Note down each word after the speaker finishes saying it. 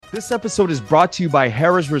This episode is brought to you by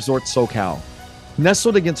Harrah's Resort SoCal.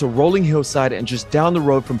 Nestled against a rolling hillside and just down the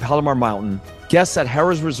road from Palomar Mountain, guests at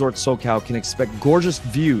Harrah's Resort SoCal can expect gorgeous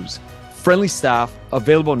views, friendly staff,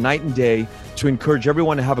 available night and day to encourage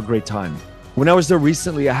everyone to have a great time. When I was there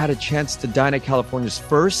recently, I had a chance to dine at California's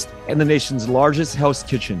first and the nation's largest Hell's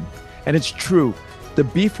Kitchen. And it's true, the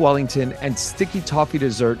beef Wellington and sticky toffee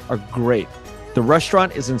dessert are great. The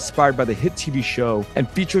restaurant is inspired by the hit TV show and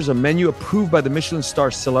features a menu approved by the Michelin star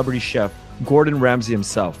celebrity chef Gordon Ramsay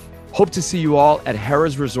himself. Hope to see you all at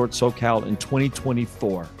Harrah's Resort SoCal in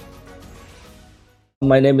 2024.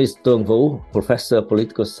 My name is Tuong, Professor of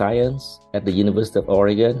Political Science at the University of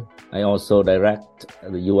Oregon. I also direct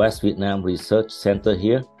the U.S.-Vietnam Research Center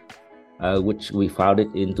here, which we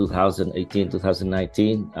founded in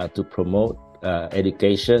 2018-2019 to promote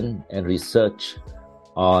education and research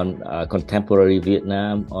on contemporary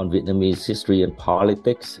Vietnam, on Vietnamese history and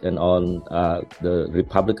politics, and on the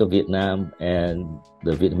Republic of Vietnam and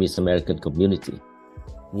the Vietnamese American community.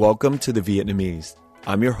 Welcome to The Vietnamese.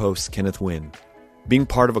 I'm your host, Kenneth Nguyen. Being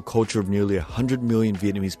part of a culture of nearly 100 million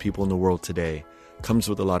Vietnamese people in the world today comes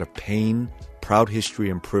with a lot of pain, proud history,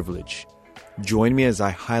 and privilege. Join me as I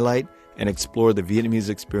highlight and explore the Vietnamese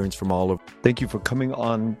experience from all over. Thank you for coming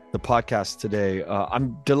on the podcast today.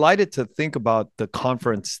 I'm delighted to think about the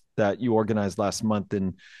conference that you organized last month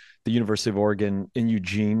in the University of Oregon in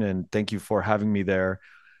Eugene, and thank you for having me there.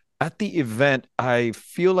 At the event, I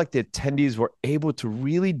feel like the attendees were able to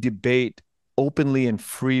really debate openly and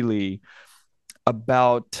freely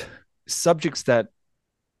about subjects that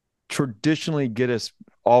traditionally get us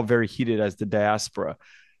all very heated as the diaspora.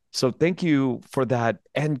 So thank you for that.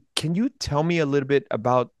 And can you tell me a little bit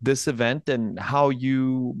about this event and how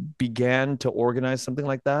you began to organize something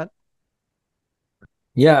like that?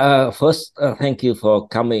 Yeah, first, thank you for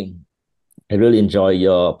coming. I really enjoy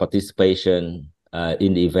your participation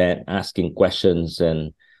in the event, asking questions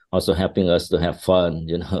and also helping us to have fun,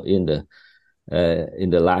 in the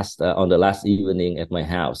last evening at my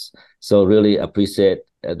house. So really appreciate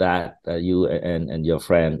that you and your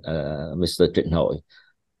friend, Mr. Trịnh Hội.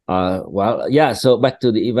 So back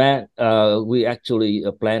to the event. We actually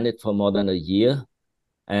planned it for more than a year,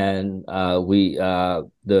 and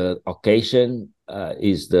the occasion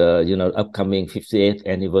is the upcoming 58th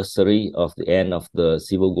anniversary of the end of the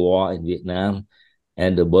Civil War in Vietnam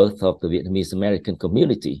and the birth of the Vietnamese American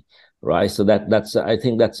community, right? So I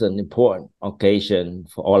think that's an important occasion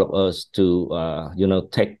for all of us to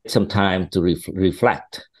take some time to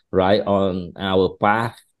reflect, right, on our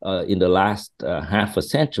path in the last half a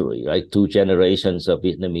century, right? Two generations of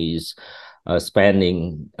Vietnamese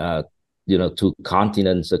spanning, two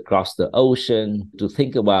continents across the ocean, to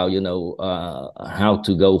think about, how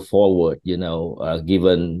to go forward,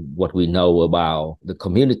 given what we know about the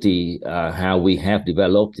community, how we have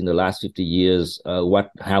developed in the last 50 years,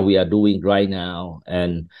 how we are doing right now,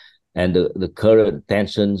 and the current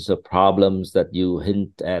tensions or problems that you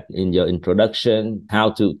hint at in your introduction, how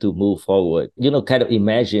to move forward. Kind of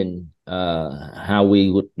imagine how we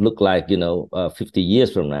would look like, 50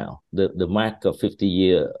 years from now. The mark of 50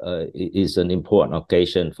 years is an important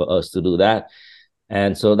occasion for us to do that.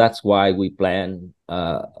 And so that's why we plan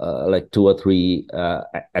like 2 or 3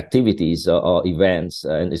 activities or events.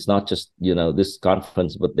 And it's not just, this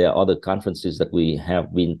conference, but there are other conferences that we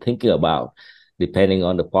have been thinking about, depending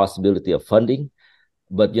on the possibility of funding.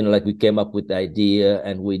 But, we came up with the idea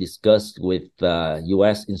and we discussed with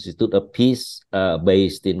U.S. Institute of Peace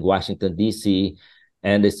based in Washington, D.C.,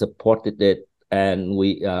 and they supported it. And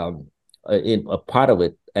we, in a part of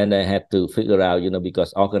it, and I had to figure out,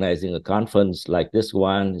 because organizing a conference like this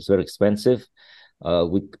one is very expensive.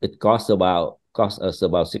 It costs us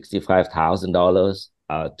about $65,000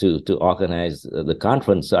 to organize the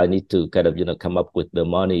conference. So I need to kind of, come up with the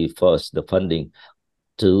money first, the funding,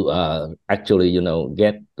 to actually,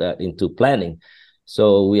 get into planning.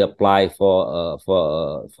 So we apply for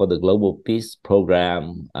the Global Peace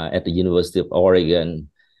Program at the University of Oregon,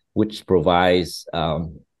 which provides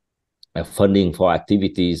funding for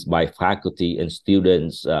activities by faculty and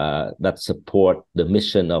students that support the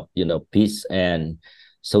mission of, peace and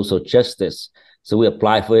social justice. So we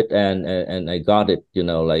applied for it, and I got it,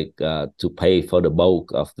 to pay for the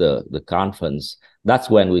bulk of the conference.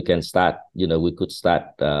 That's when we can start, we could start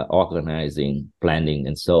organizing, planning,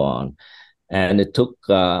 and so on. And it took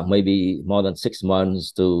maybe more than 6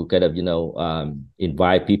 months to kind of,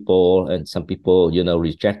 invite people, and some people,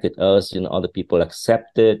 rejected us, other people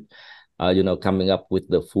accepted, coming up with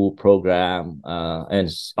the full program.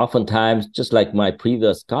 And oftentimes, just like my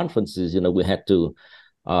previous conferences, we had to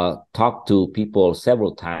talk to people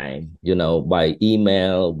several times, by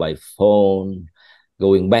email, by phone,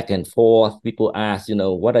 going back and forth. People ask,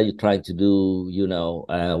 what are you trying to do?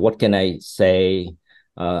 What can I say?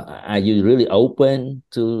 Are you really open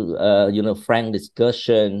to, frank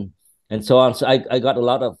discussion and so on? So I got a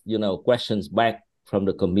lot of, questions back from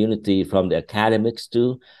the community, from the academics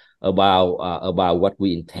too, about what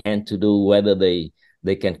we intend to do, whether they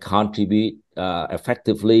can contribute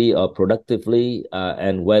effectively or productively,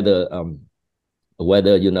 and whether we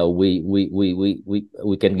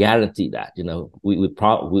can guarantee that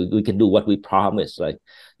we can do what we promise. Like,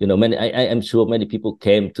 many I'm sure many people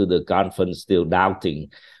came to the conference still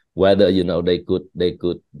doubting whether they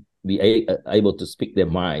could be able to speak their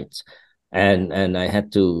minds, and I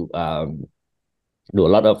had to do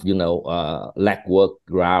a lot of legwork,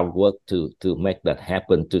 groundwork to make that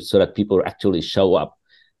happen, so that people actually show up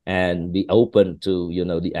and be open to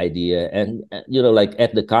the idea. And like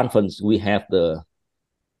at the conference we have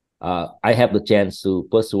I have the chance to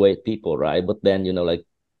persuade people, right? But then, like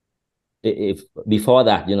if before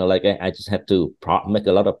that, like I just had to make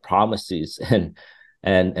a lot of promises and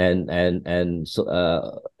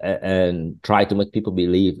try to make people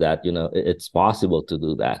believe that it's possible to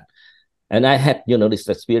do that. And I had this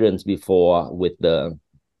experience before with the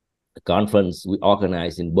conference we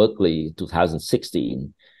organized in Berkeley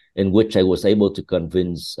 2016, in which I was able to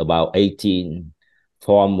convince about 18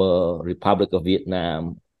 former Republic of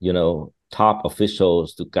Vietnam top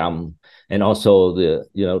officials to come, and also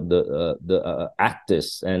the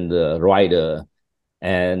actors and the writer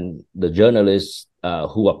and the journalists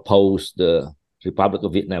who opposed the Republic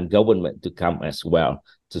of Vietnam government to come as well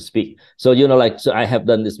to speak. So so I have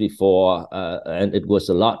done this before, and it was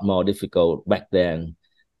a lot more difficult back then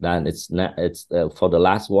than it's for the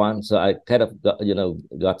last one. So I kind of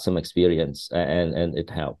got some experience, and it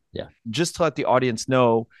helped. Yeah. Just to let the audience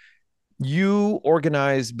know, you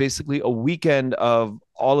organized basically a weekend of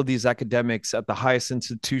all of these academics at the highest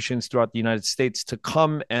institutions throughout the United States to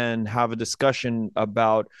come and have a discussion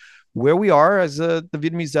about where we are as the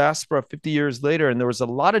Vietnamese diaspora 50 years later. And there was a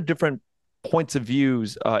lot of different points of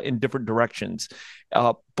views in different directions.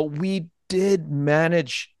 But we did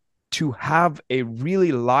manage to have a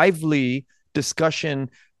really lively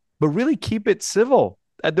discussion, but really keep it civil.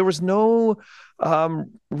 There was no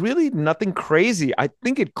really nothing crazy. I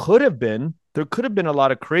think there could have been a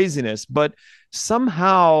lot of craziness, but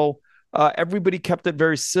somehow everybody kept it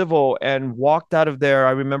very civil and walked out of there.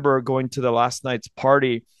 I remember going to the last night's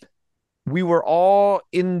party. We were all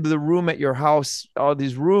in the room at your house, all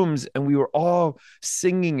these rooms, and we were all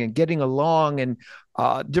singing and getting along, and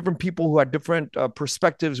different people who had different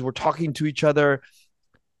perspectives were talking to each other.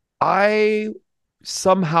 I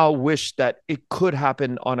somehow wish that it could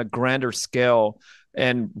happen on a grander scale,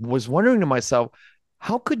 and was wondering to myself,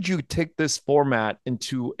 how could you take this format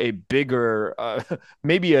into a bigger,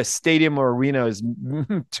 maybe a stadium or arena is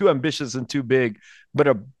too ambitious and too big, but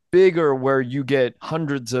a bigger where you get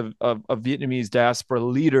hundreds of Vietnamese diaspora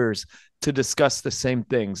leaders to discuss the same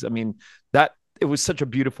things. I mean, it was such a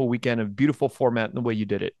beautiful weekend, a beautiful format in the way you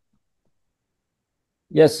did it.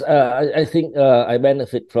 Yes, I think I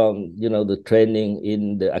benefit from the training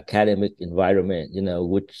in the academic environment,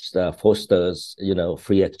 which fosters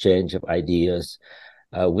free exchange of ideas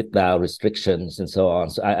without restrictions and so on.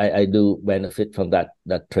 So I do benefit from that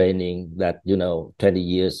training, that 20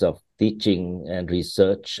 years of teaching and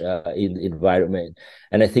research in the environment.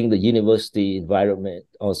 And I think the university environment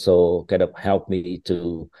also kind of helped me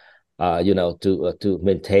to to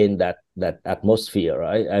maintain that atmosphere,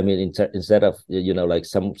 right? I mean, instead of like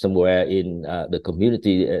somewhere in the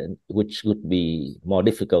community, which would be more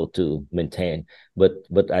difficult to maintain,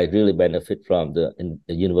 but I really benefit from the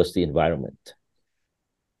university environment.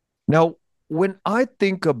 Now, when I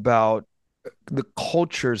think about the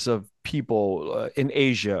cultures of people in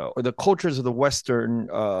Asia, or the cultures of the Western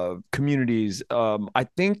communities, I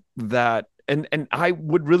think that, and I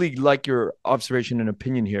would really like your observation and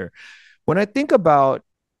opinion here. When I think about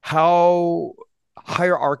how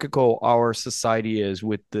hierarchical our society is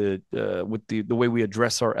with the way we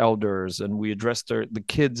address our elders and we address the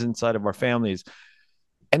kids inside of our families,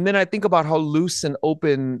 and then I think about how loose and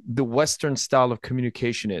open the Western style of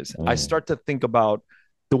communication is. I start to think about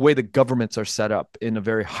the way the governments are set up in a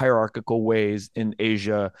very hierarchical ways in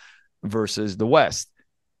Asia versus the West.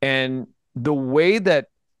 And the way that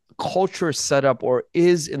culture is set up or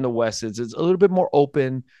is in the West is it's a little bit more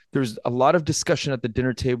open. There's a lot of discussion at the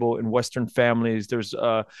dinner table in Western families. There's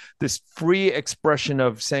this free expression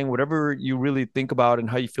of saying whatever you really think about and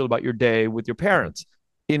how you feel about your day with your parents.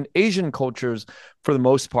 In Asian cultures, for the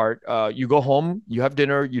most part, you go home, you have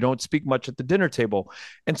dinner, you don't speak much at the dinner table.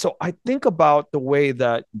 And so I think about the way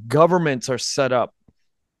that governments are set up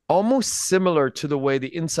almost similar to the way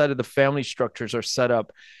the inside of the family structures are set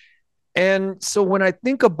up. And so when I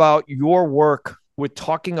think about your work with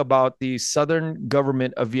talking about the Southern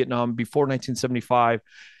government of Vietnam before 1975,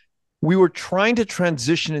 we were trying to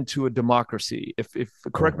transition into a democracy. If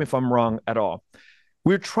correct me if I'm wrong at all.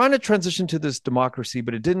 We were trying to transition to this democracy,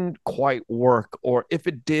 but it didn't quite work. Or if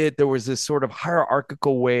it did, there was this sort of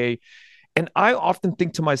hierarchical way. And I often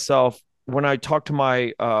think to myself when I talk to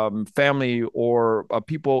my family or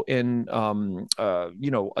people in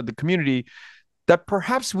the community that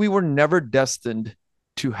perhaps we were never destined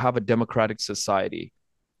to have a democratic society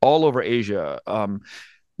all over Asia.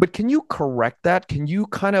 But can you correct that? Can you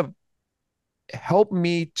kind of help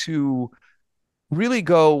me to really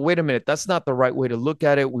go, wait a minute, that's not the right way to look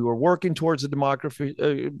at it. We were working towards a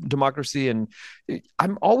democracy. And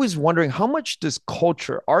I'm always wondering how much does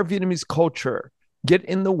culture, our Vietnamese culture, get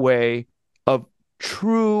in the way of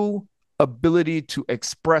true ability to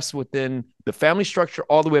express within the family structure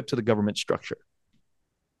all the way up to the government structure?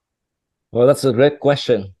 Well, that's a great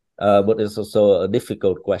question, but it's also a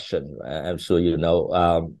difficult question. I'm sure you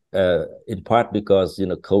know, in part because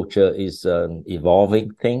culture is an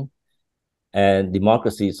evolving thing, and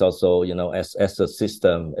democracy is also as a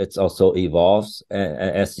system, it's also evolves. And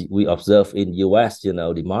as we observe in U.S.,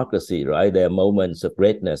 democracy, right? There are moments of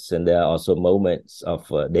greatness, and there are also moments of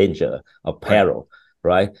danger, of peril,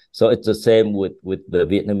 right? So it's the same with the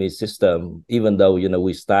Vietnamese system. Even though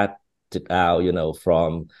we started out,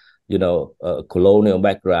 from a colonial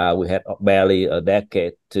background. We had barely a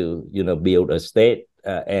decade to, build a state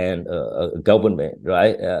and a government,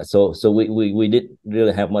 right? So we didn't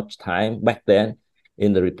really have much time back then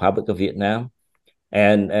in the Republic of Vietnam,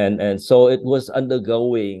 and so it was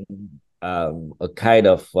undergoing a kind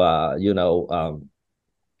of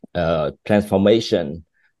transformation,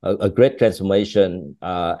 a great transformation,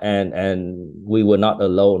 and we were not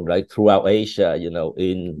alone, right? Throughout Asia,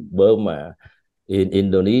 in Burma, in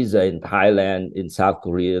Indonesia, in Thailand, in South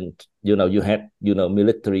Korea, you had,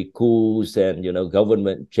 military coups and,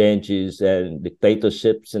 government changes and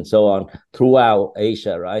dictatorships and so on throughout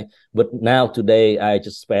Asia, right? But now today, I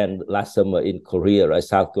just spent last summer in Korea, right?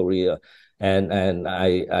 South Korea. And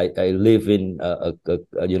I live in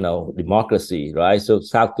democracy, right? So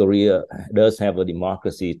South Korea does have a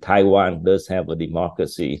democracy. Taiwan does have a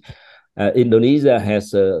democracy. Indonesia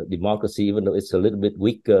has a democracy, even though it's a little bit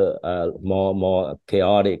weaker, more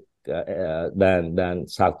chaotic than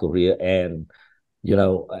South Korea and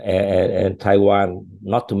and Taiwan,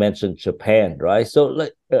 not to mention Japan, right? So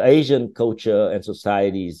like Asian culture and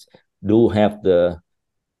societies do have the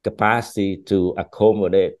capacity to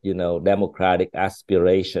accommodate democratic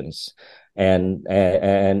aspirations and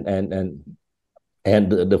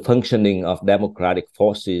the functioning of democratic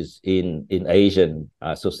forces in Asian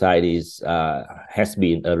societies has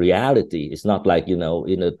been a reality. It's not like in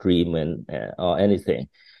a dream and or anything,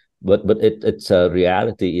 but it's a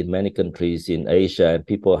reality in many countries in Asia, and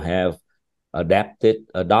people have adopted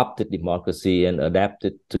democracy and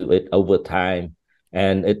adapted to it over time,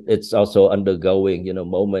 and it's also undergoing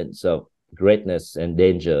moments of greatness and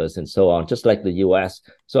dangers and so on, just like the U.S.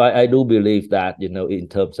 So I do believe that in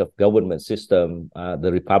terms of government system,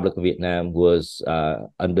 the Republic of Vietnam was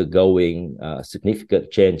undergoing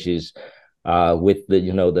significant changes with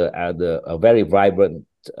the a very vibrant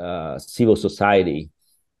civil society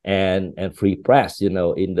and free press, in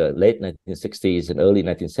the late 1960s and early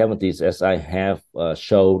 1970s, as I have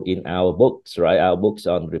showed in our books, right? Our books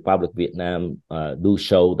on Republic of Vietnam do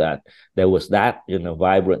show that there was that,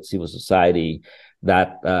 vibrant civil society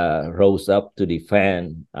that rose up to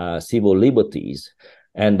defend civil liberties,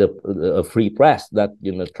 and the free press that,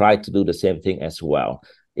 tried to do the same thing as well.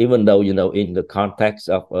 Even though, in the context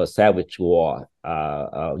of a savage war,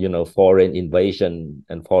 foreign invasion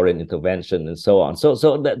and foreign intervention and so on. So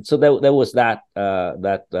there was that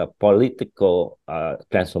political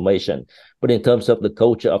transformation. But in terms of the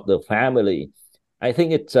culture of the family, I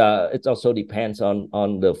think it also depends on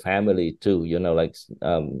the family too. Like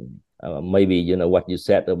maybe what you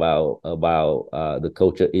said about the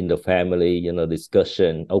culture in the family.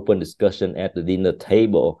 Discussion, open discussion at the dinner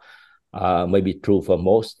table. May be true for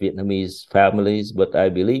most Vietnamese families, but I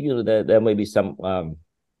believe there may be some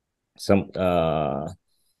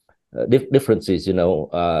differences,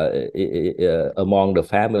 among the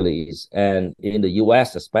families, and in the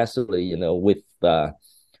U.S. especially, with the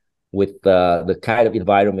kind of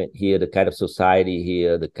environment here, the kind of society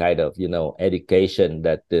here, the kind of education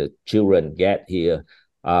that the children get here.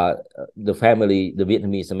 uh, the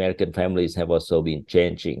Vietnamese American families have also been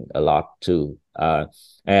changing a lot too.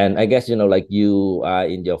 And I guess, like you are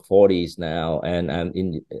in your 40s now, and I'm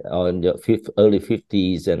on your early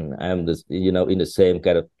 50s, and I'm in the same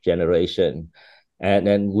kind of generation. And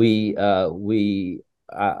then we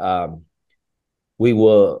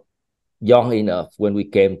were young enough when we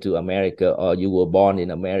came to America, or you were born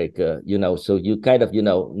in America, so you kind of, you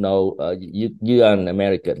are an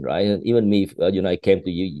American, right? And even me, I came to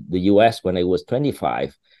the US when I was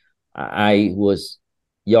 25. I was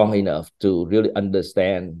young enough to really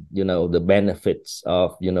understand, the benefits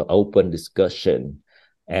of, open discussion.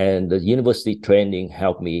 And the university training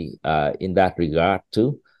helped me in that regard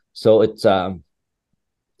too. So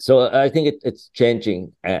I think it's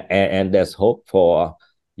changing, and there's hope for,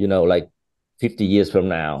 like 50 years from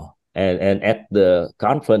now. And at the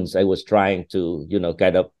conference, I was trying to,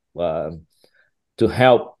 kind of to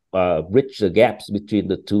help bridge the gaps between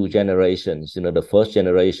the two generations. The first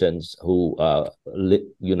generations who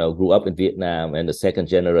grew up in Vietnam, and the second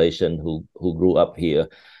generation who grew up here.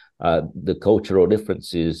 The cultural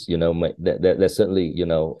differences, there's certainly,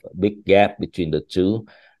 big gap between the two.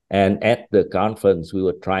 And at the conference, we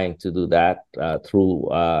were trying to do that through,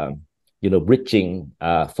 bridging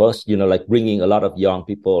first, like bringing a lot of young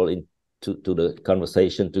people to the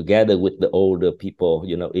conversation together with the older people,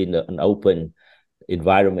 in an open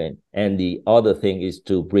environment. And the other thing is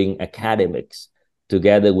to bring academics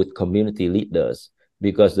together with community leaders,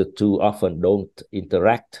 because the two often don't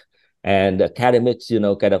interact. And academics,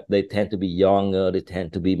 kind of, they tend to be younger, they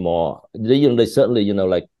tend to be more, they certainly,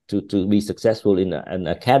 like, to be successful in an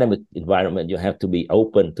academic environment, you have to be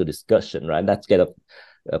open to discussion, right? That's kind of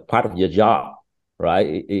part of your job,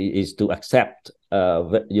 right? Is to accept,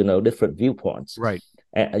 different viewpoints. Right.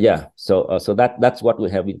 Yeah. So that's what we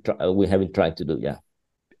have been trying to do. Yeah.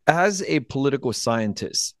 As a political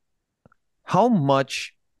scientist, how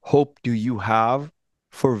much hope do you have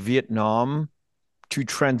for Vietnam to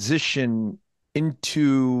transition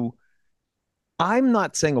into, I'm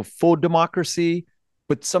not saying a full democracy,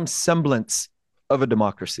 but some semblance of a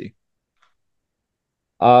democracy?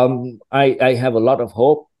 I have a lot of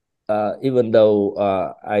hope, even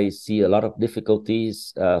though I see a lot of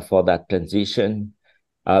difficulties for that transition,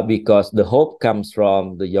 because the hope comes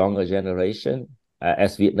from the younger generation.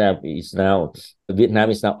 As Vietnam is now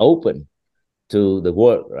open to the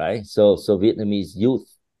world, right? So Vietnamese youth,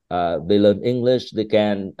 they learn English, they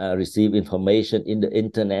can receive information in the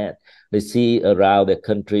internet, they see around their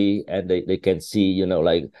country, and they can see,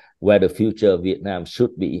 like, where the future of Vietnam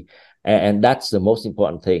should be. And that's the most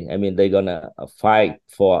important thing. I mean, they're gonna fight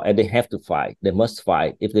for, and they have to fight. They must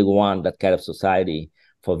fight if they want that kind of society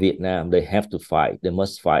for Vietnam. They have to fight. They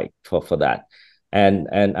must fight for that. And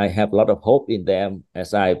I have a lot of hope in them,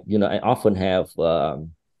 as I often have.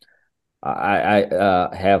 I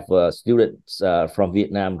have students from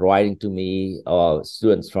Vietnam writing to me, or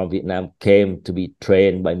students from Vietnam came to be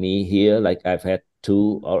trained by me here. Like, I've had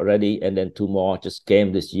two already, and then two more just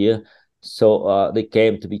came this year. So they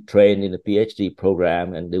came to be trained in the PhD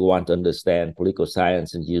program, and they want to understand political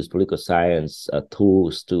science and use political science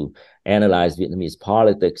tools to analyze Vietnamese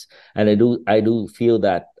politics. And I do feel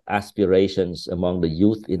that aspirations among the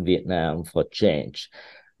youth in Vietnam for change.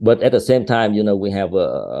 But at the same time, we have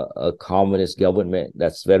a communist government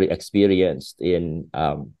that's very experienced in,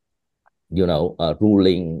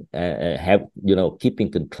 ruling, have,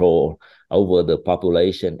 keeping control over the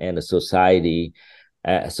population and the society.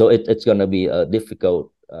 So it's going to be a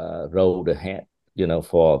difficult road ahead,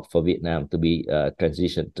 for Vietnam to be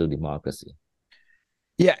transitioned to democracy.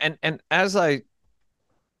 Yeah, and as I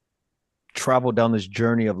travel down this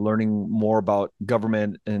journey of learning more about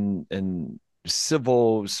government and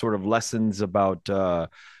civil sort of lessons about the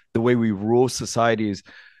way we rule societies,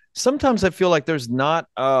 sometimes I feel like there's not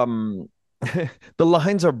the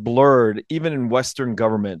lines are blurred even in Western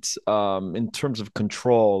governments in terms of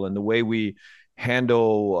control and the way we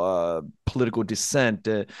handle political dissent.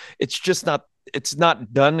 It's just not, it's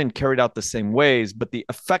not done and carried out the same ways, but the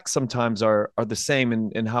effects sometimes are the same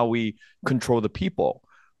in how we control the people.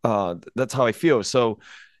 That's how I feel. So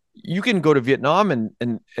you can go to Vietnam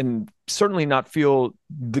and certainly not feel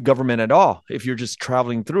the government at all if you're just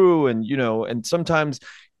traveling through. And and sometimes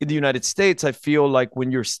in the United States, I feel like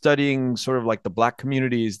when you're studying sort of like the Black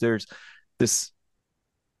communities, there's this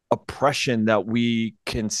oppression that we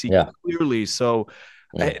can see Yeah. clearly. So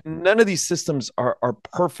Yeah. none of these systems are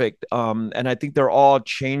perfect, and I think they're all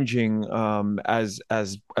changing as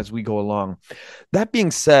we go along. That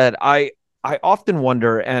being said, I often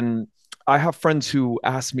wonder, and I have friends who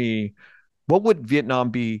ask me, what would Vietnam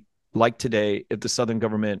be like today if the Southern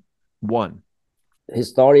government won?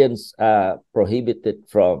 historians are prohibited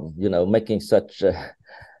from, making such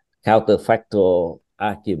counterfactual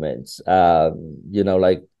arguments.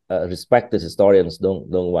 Like respected historians don't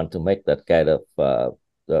want to make that kind of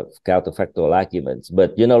counterfactual arguments.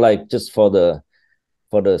 But like just for the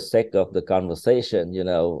sake of the conversation,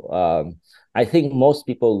 I think most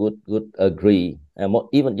people would agree, and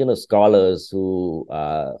even scholars who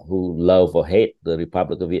love or hate the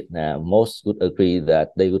Republic of Vietnam, most would agree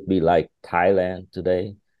that they would be like Thailand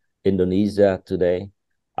today, Indonesia today,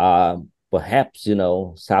 perhaps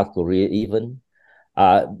South Korea even,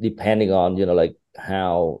 depending on like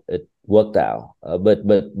how it worked out. But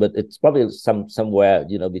it's probably somewhere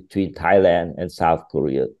between Thailand and South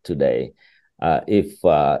Korea today. If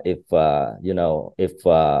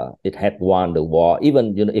it had won the war,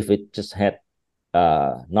 even if it just had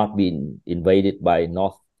not been invaded by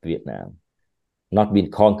North Vietnam, not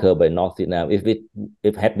been conquered by North Vietnam,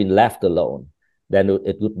 if had been left alone, then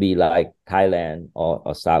it would be like Thailand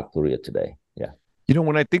or South Korea today. Yeah.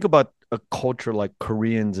 When I think about a culture like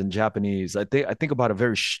Koreans and Japanese, I think about a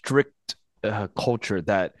very strict culture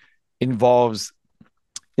that involves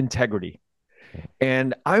integrity.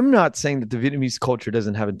 And I'm not saying that the Vietnamese culture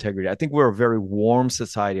doesn't have integrity. I think we're a very warm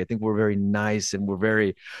society. I think we're very nice and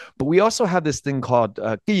but we also have this thing called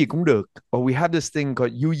cái gì cũng được, or we have this thing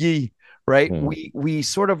called yu yi, right? We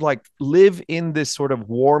sort of like live in this sort of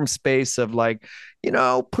warm space of like,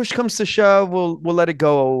 push comes to shove, we'll let it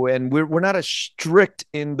go. And we're not as strict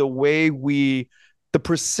in the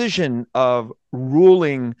precision of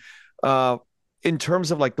ruling, in terms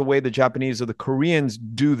of like the way the Japanese or the Koreans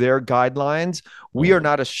do their guidelines. We are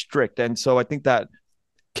not as strict. And so I think that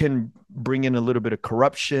can bring in a little bit of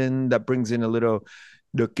corruption, that brings in a little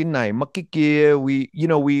we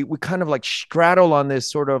kind of like straddle on this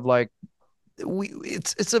sort of like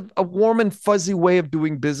it's a warm and fuzzy way of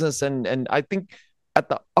doing business. And I think at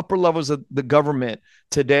the upper levels of the government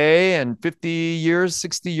today and 50 years,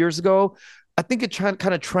 60 years ago, I think it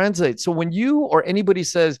kind of translates. So when you or anybody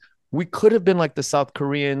says we could have been like the South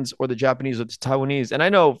Koreans or the Japanese or the Taiwanese, and I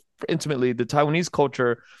know intimately the Taiwanese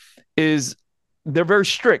culture they're very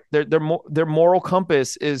strict. Their moral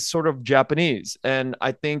compass is sort of Japanese, and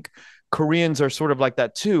I think Koreans are sort of like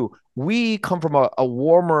that too. We come from a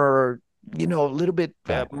warmer, a little bit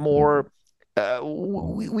more. The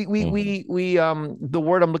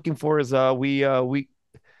word I'm looking for is we.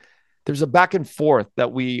 There's a back and forth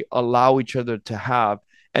that we allow each other to have,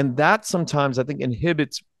 and that sometimes I think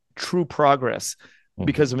inhibits true progress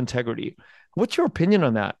because of integrity. What's your opinion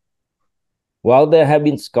on that? Well, there have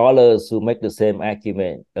been scholars who make the same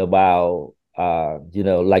argument about,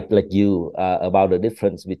 like you, about the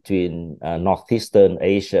difference between Northeastern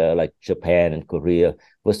Asia, like Japan and Korea,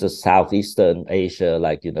 versus Southeastern Asia,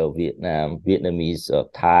 like, Vietnam, Vietnamese, or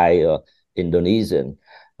Thai, or Indonesian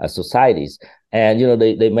societies. And,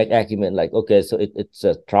 they make argument like, okay, so it's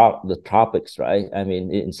the tropics, right? I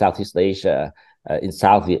mean, in Southeast Asia, in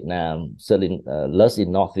South Vietnam, certainly less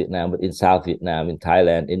in North Vietnam, but in South Vietnam, in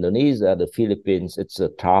Thailand, Indonesia, the Philippines, it's a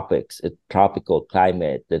tropics, it's tropical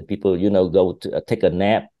climate. Then people, go to take a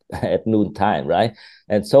nap at noontime, right?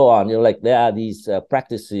 And so on. Like there are these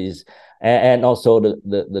practices, and also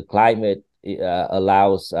the climate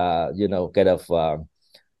allows, kind of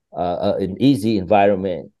an easy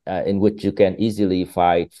environment in which you can easily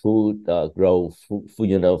find food, grow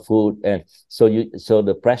food, and so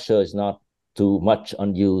the pressure is not too much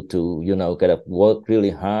on you to kind of work really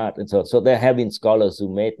hard. And so there have been scholars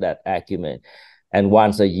who made that argument. And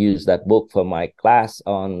once I used that book for my class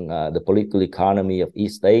on the political economy of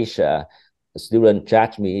East Asia, the student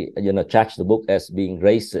judged the book as being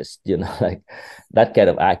racist, like that kind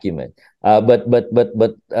of argument. But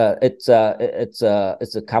it's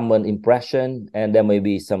a common impression, and there may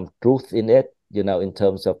be some truth in it, in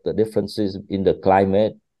terms of the differences in the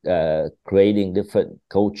climate, creating different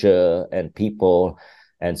culture and people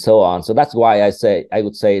and so on. So that's why I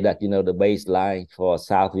would say that the baseline for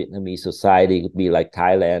South Vietnamese society would be like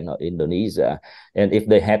Thailand or Indonesia. And if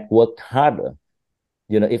they had worked harder,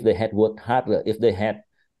 if they had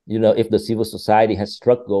if the civil society had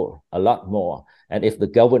struggled a lot more, and if the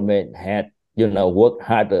government had worked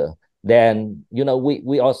harder, then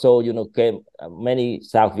we also many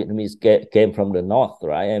South Vietnamese came from the north,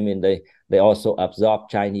 right? I mean, they also absorbed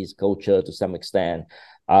Chinese culture to some extent.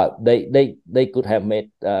 They could have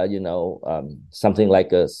made something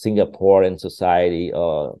like a Singaporean society,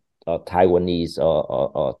 or Taiwanese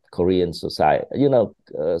or Korean society,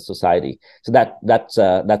 society. So that's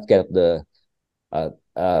kind of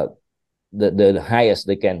the highest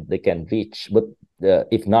they can reach. But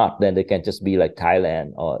if not, then they can just be like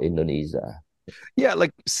Thailand or Indonesia. Yeah,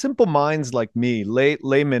 like simple minds like me,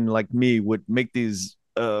 laymen like me would make these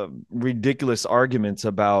ridiculous arguments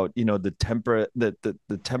about, you know, the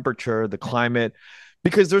temperature, the climate,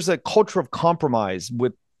 because there's a culture of compromise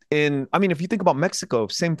within. I mean, if you think about Mexico,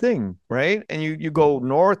 same thing, right? And you go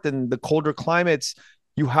north and the colder climates,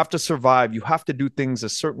 you have to survive, you have to do things a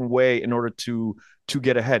certain way in order to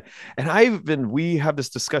get ahead. And we have this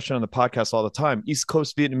discussion on the podcast all the time. East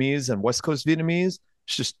Coast Vietnamese and West Coast Vietnamese,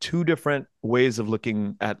 it's just two different ways of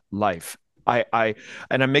looking at life. I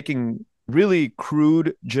and I'm making really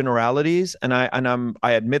crude generalities, and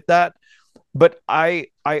I admit that. But I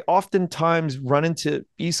oftentimes run into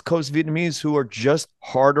East Coast Vietnamese who are just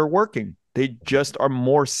harder working. They just are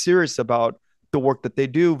more serious about the work that they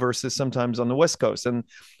do versus sometimes on the West Coast. And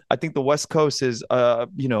I think the West Coast is,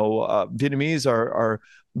 Vietnamese are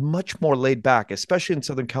much more laid back, especially in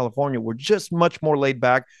Southern California. We're just much more laid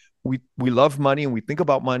back. We love money and we think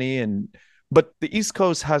about money, and but the East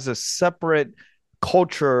Coast has a separate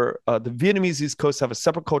culture. The Vietnamese East Coast have a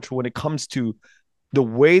separate culture when it comes to the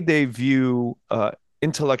way they view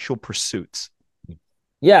intellectual pursuits.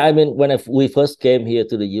 Yeah, I mean, when we first came here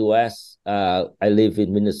to the U.S., I lived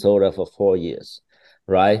in Minnesota for 4 years,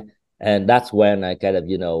 right? And that's when I kind of,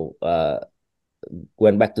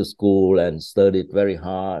 went back to school and studied very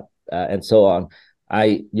hard, and so on.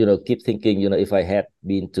 I, keep thinking, if I had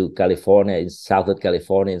been to California, in Southern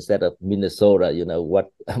California instead of Minnesota,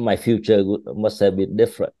 what my future must have been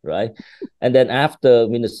different, right? And then after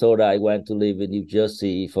Minnesota, I went to live in New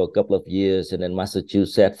Jersey for a couple of years, and then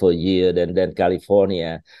Massachusetts for a year, and then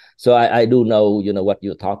California. So I do know, what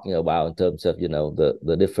you're talking about in terms of,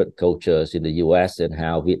 the different cultures in the U.S. and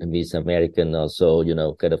how Vietnamese American also,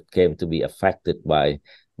 kind of came to be affected by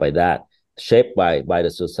that, shaped by the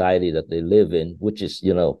society that they live in, which is,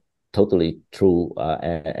 totally true. I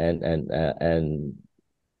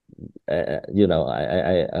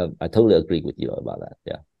totally agree with you about that.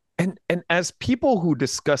 Yeah. And as people who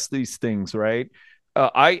discuss these things, right?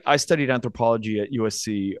 I studied anthropology at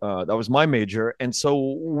USC. That was my major, and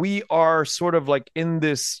so we are sort of like in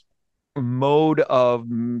this mode of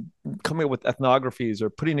coming up with ethnographies or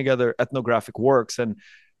putting together ethnographic works and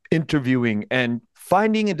interviewing and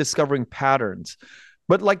finding and discovering patterns.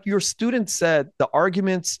 But like your student said, the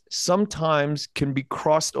arguments sometimes can be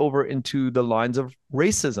crossed over into the lines of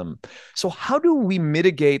racism. So, how do we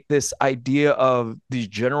mitigate this idea of these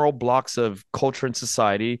general blocks of culture and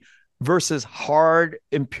society versus hard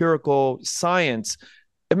empirical science?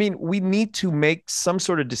 I mean, we need to make some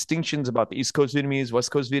sort of distinctions about the East Coast Vietnamese,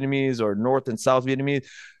 West Coast Vietnamese, or North and South Vietnamese.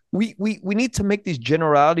 We need to make these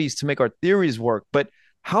generalities to make our theories work. But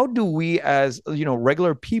how do we, as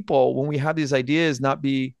regular people, when we have these ideas, not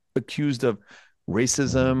be accused of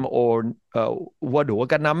racism or how do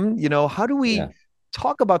we Yeah.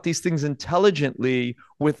 talk about these things intelligently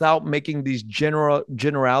without making these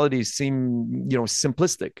generalities seem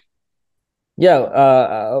simplistic?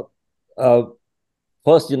 Yeah.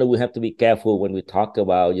 First, we have to be careful when we talk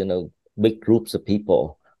about, big groups of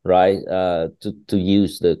people, right? To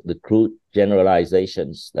use the crude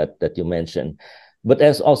generalizations that you mentioned. But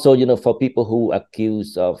as also, for people who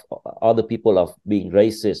accuse of other people of being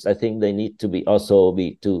racist, I think they need to be also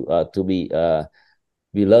be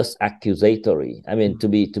less accusatory. I mean, to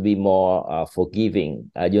be more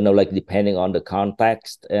forgiving. Like depending on the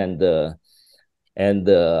context and and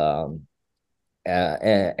the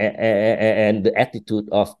attitude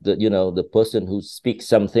of the person who speaks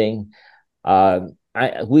something.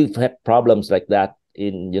 We've had problems like that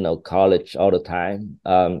in college all the time,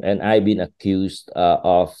 and I've been accused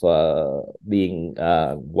of being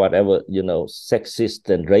whatever sexist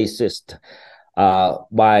and racist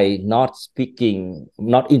by not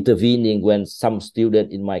intervening when some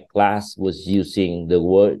student in my class was using the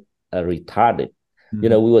word retarded.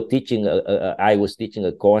 Mm-hmm. We were teaching I was teaching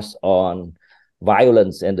a course on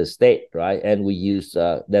violence and the state, right? And we used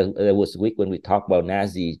there was a week when we talked about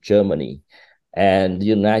Nazi Germany, and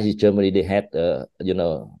Nazi Germany, they had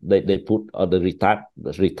they put the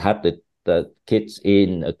retarded kids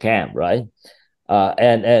in a camp, right?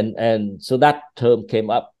 And so that term came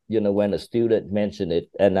up, when a student mentioned it,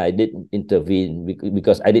 and I didn't intervene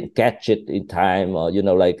because I didn't catch it in time, or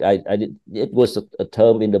like I did. It was a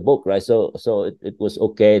term in the book, right? So it was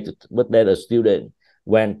okay but then a student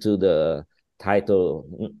went to the Title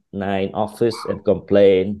IX office and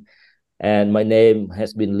complained, and my name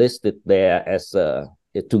has been listed there as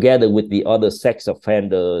together with the other sex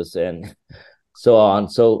offenders and so on.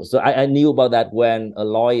 So I knew about that when a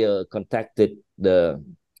lawyer contacted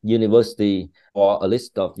university or a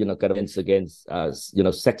list of kind of against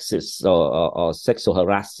sexist or sexual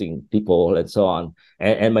harassing people and so on,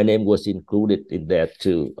 and my name was included in that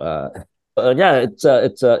too. Yeah,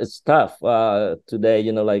 it's tough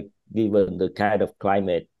today, like given the kind of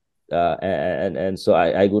climate, and so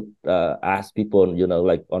I would ask people,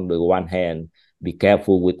 like on the one hand, be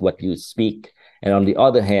careful with what you speak, and on the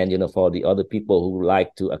other hand, for the other people who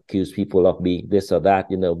like to accuse people of being this or that,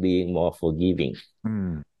 being more forgiving.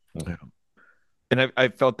 Mm. Yeah. And I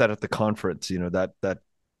felt that at the conference, that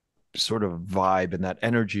sort of vibe and that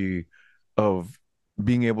energy of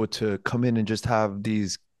being able to come in and just have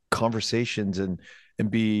these conversations and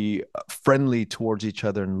be friendly towards each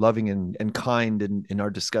other and loving and kind in our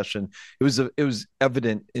discussion. It was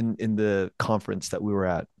evident in the conference that we were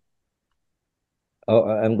at. Oh,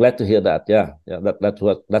 I'm glad to hear that. Yeah, yeah. That's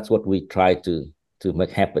what we try to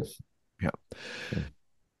make happen. Yeah.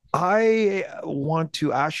 I want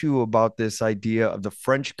to ask you about this idea of the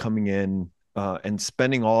French coming in and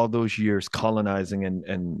spending all those years colonizing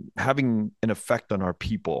and having an effect on our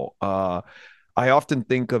people. I often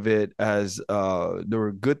think of it as there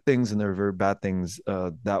were good things and there were very bad things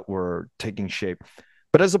that were taking shape.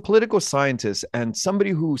 But as a political scientist and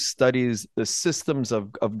somebody who studies the systems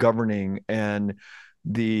of governing and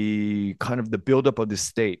the kind of the buildup of the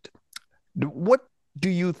state, what do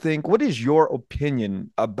you think? What is your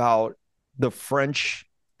opinion about the French,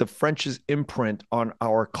 the French's imprint on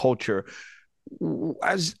our culture?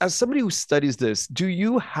 As somebody who studies this, do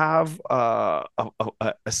you have a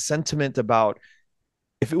sentiment about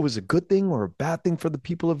if it was a good thing or a bad thing for the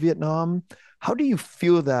people of Vietnam? How do you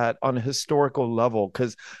feel that on a historical level?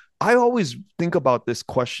 Because I always think about this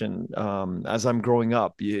question as I'm growing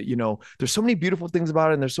up. There's so many beautiful things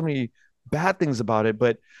about it, and there's so many bad things about it.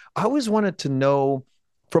 But I always wanted to know,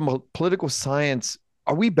 from a political science,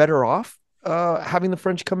 are we better off having the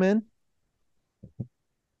French come in?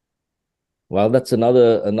 Well, that's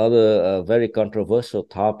another very controversial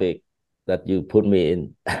topic that you put me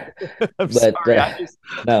in. I'm But sorry.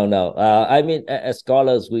 no. I mean, as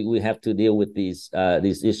scholars, we have to deal with these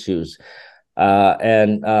issues.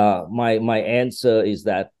 And my answer is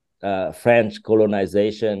that French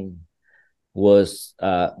colonization was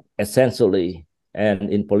essentially, and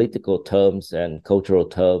in political terms and cultural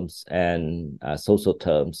terms and social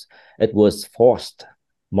terms, it was forced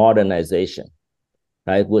modernization.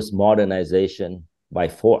 Right? It was modernization by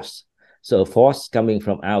force. So force coming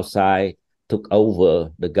from outside took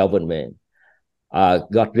over the government,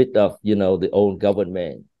 got rid of the old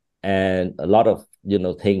government, and a lot of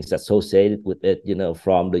things associated with it,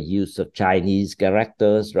 from the use of Chinese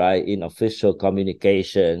characters, right, in official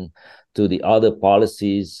communication, to the other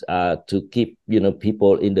policies to keep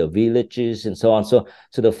people in the villages and so on. So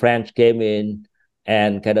the French came in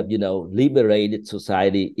and kind of liberated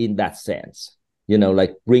society in that sense,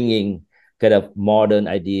 like bringing kind of modern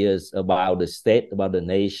ideas about the state, about the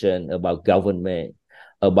nation, about government,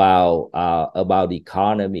 about the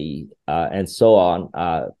economy, and so on,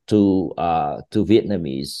 to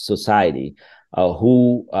Vietnamese society,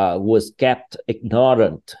 who was kept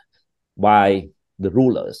ignorant by the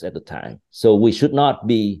rulers at the time. So we should not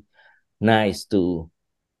be nice to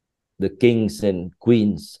the kings and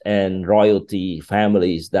queens and royalty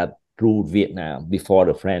families that ruled Vietnam before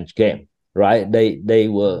the French came. Right? They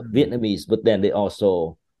were Vietnamese, but then they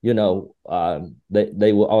also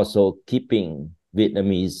they were also keeping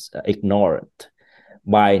Vietnamese ignorant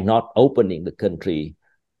by not opening the country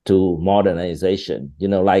to modernization,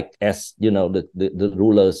 like as the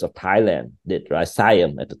rulers of Thailand did, right?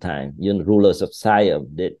 Siam at the time, rulers of Siam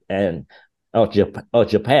did, and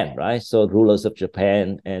Japan, right? So rulers of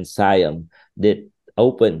Japan and Siam did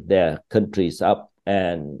open their countries up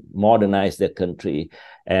and modernize their country,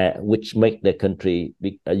 which make their country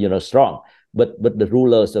strong. But the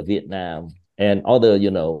rulers of Vietnam and other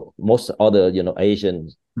most other Asian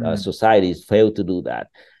societies failed to do that,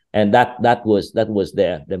 and that was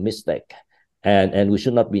their mistake, and we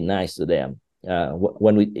should not be nice to them.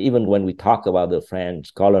 When we talk about the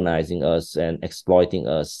French colonizing us and exploiting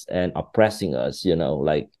us and oppressing us,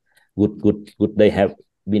 like would they have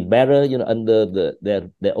been better, under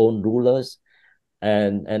their own rulers?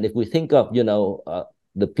 And if we think of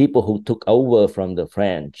the people who took over from the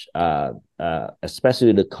French,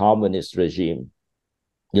 especially the communist regime,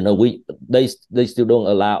 they still don't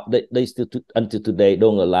allow, they still until today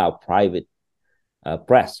don't allow private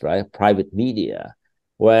press, right? Private media.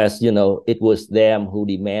 Whereas it was them who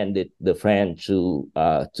demanded the French to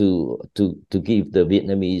give the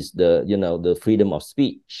Vietnamese the freedom of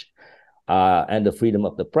speech, and the freedom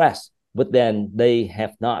of the press. But then they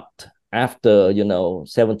have not after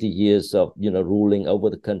 70 years of ruling over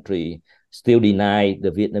the country, still deny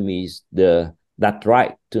the Vietnamese that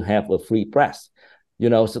right to have a free press.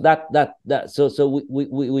 So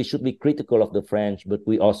we should be critical of the French, but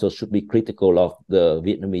we also should be critical of the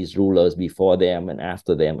Vietnamese rulers before them and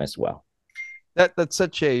after them as well. That's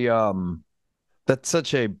such a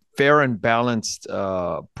fair and balanced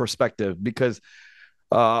perspective, because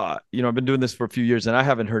I've been doing this for a few years and I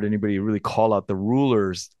haven't heard anybody really call out the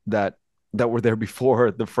rulers that were there before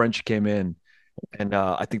the French came in. And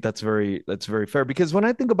I think that's very fair, because when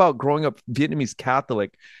I think about growing up Vietnamese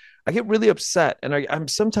Catholic, I get really upset, and I'm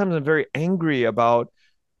sometimes very angry about,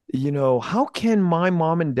 how can my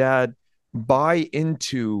mom and dad buy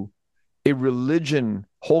into a religion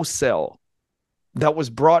wholesale that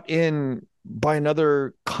was brought in by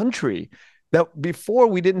another country, that before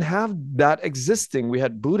we didn't have that existing. We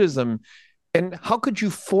had Buddhism. And how could you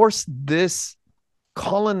force this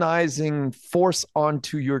colonizing force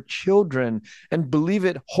onto your children and believe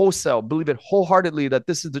it wholesale, believe it wholeheartedly that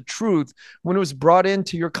this is the truth, when it was brought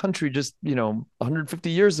into your country just 150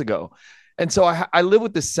 years ago? And so I live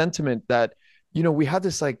with this sentiment that we have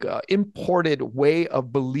this like imported way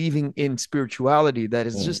of believing in spirituality that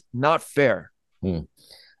is just not fair.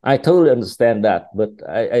 I totally understand that, but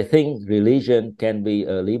I think religion can be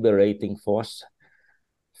a liberating force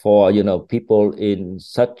for people in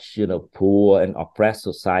such poor and oppressed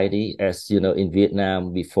society as in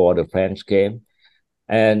Vietnam before the French came.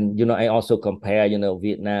 And I also compare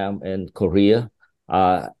Vietnam and Korea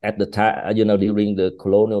at the time, during the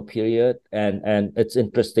colonial period. And it's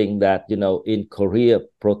interesting that in Korea,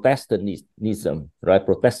 Protestantism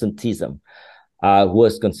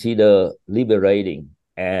was considered liberating,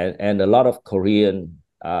 and a lot of Korean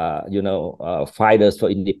fighters for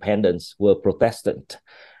independence were Protestant.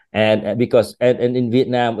 And because in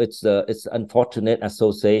Vietnam, it's unfortunate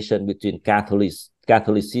association between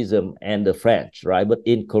Catholicism and the French, right? But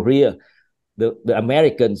in Korea, the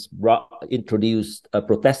Americans introduced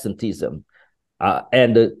Protestantism,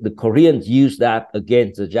 and the Koreans used that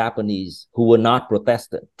against the Japanese, who were not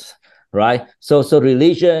Protestant, right? So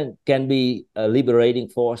religion can be a liberating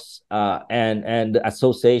force, and the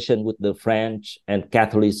association with the French and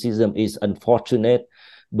Catholicism is unfortunate.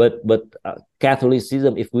 But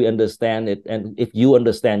Catholicism, if we understand it, and if you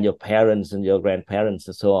understand your parents and your grandparents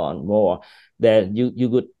and so on more, then you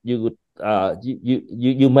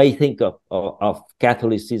may think of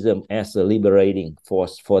Catholicism as a liberating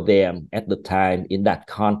force for them at the time in that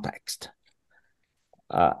context,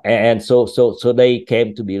 and so they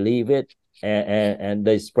came to believe it, and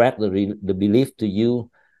they spread the belief to you,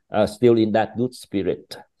 still in that good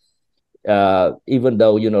spirit. Even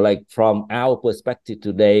though like from our perspective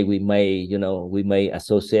today, we may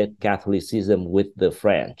associate Catholicism with the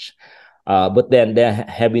French, but then there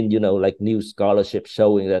have been like new scholarship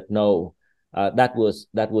showing that no, that was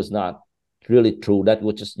not really true. That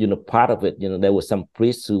was just part of it. There were some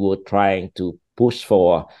priests who were trying to push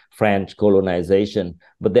for French colonization,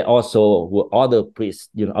 but there also were other priests,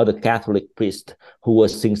 other Catholic priests, who were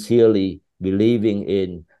sincerely believing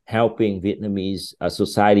in helping Vietnamese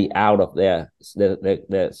society out of their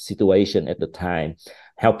situation at the time,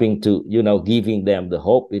 helping to, giving them the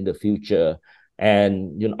hope in the future,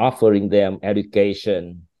 and, offering them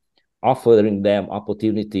education, offering them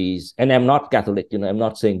opportunities. And I'm not Catholic, I'm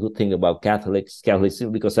not saying good thing about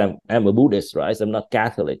Catholicism, because I'm a Buddhist, right? I'm not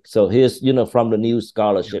Catholic. So here's, from the new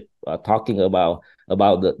scholarship talking about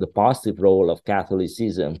the positive role of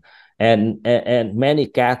Catholicism. And many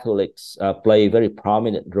Catholics play a very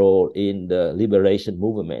prominent role in the liberation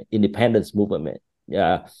movement, independence movement.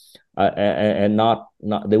 And not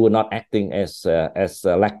they were not acting as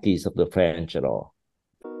lackeys of the French at all.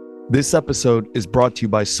 This episode is brought to you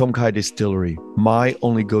by Som Khai Distillery, my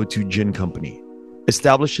only go-to gin company.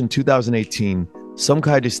 Established in 2018, Som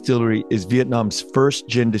Khai Distillery is Vietnam's first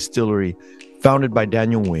gin distillery, founded by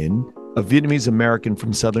Daniel Nguyen, a Vietnamese American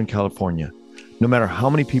from Southern California. No matter how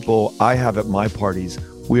many people I have at my parties,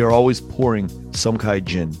 we are always pouring Som Khai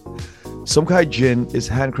gin. Som Khai gin is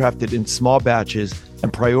handcrafted in small batches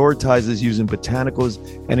and prioritizes using botanicals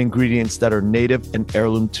and ingredients that are native and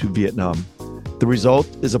heirloom to Vietnam. The result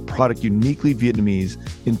is a product uniquely Vietnamese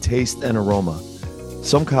in taste and aroma.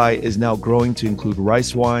 Som Khai is now growing to include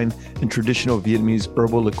rice wine and traditional Vietnamese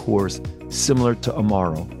herbal liqueurs similar to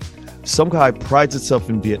Amaro. Som Khai prides itself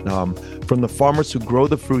in Vietnam, from the farmers who grow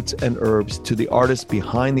the fruits and herbs to the artists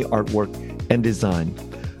behind the artwork and design.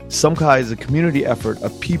 Som Khai is a community effort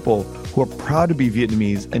of people who are proud to be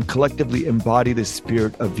Vietnamese and collectively embody the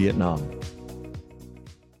spirit of Vietnam.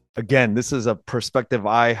 Again, this is a perspective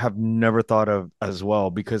I have never thought of as well,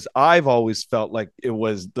 because I've always felt like it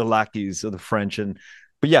was the lackeys of the French. And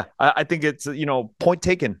but yeah, I think it's, point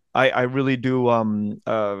taken. I really do.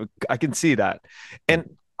 I can see that.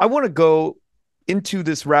 And I want to go into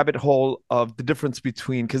this rabbit hole of the difference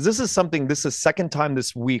between, because this is second time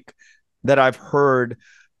this week that I've heard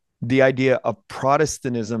the idea of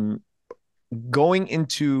Protestantism going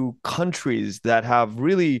into countries that have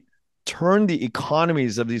really turned the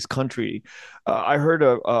economies of these countries. I heard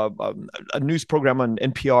a news program on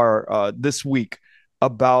NPR this week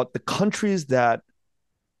about the countries that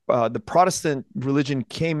the Protestant religion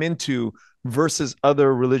came into versus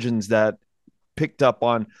other religions that picked up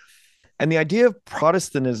on. And the idea of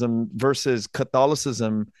Protestantism versus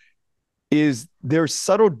Catholicism is there's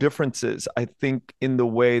subtle differences, I think, in the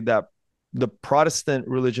way that the Protestant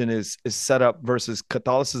religion is set up versus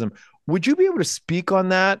Catholicism. Would you be able to speak on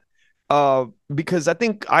that? Because I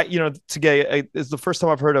think today is the first time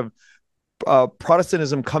I've heard of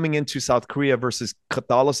Protestantism coming into South Korea versus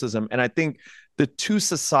Catholicism, and I think the two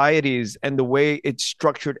societies and the way it's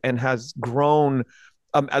structured and has grown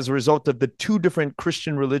as a result of the two different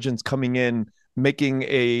Christian religions coming in, making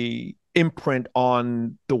a imprint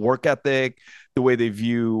on the work ethic, the way they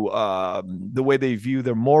view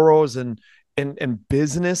their morals and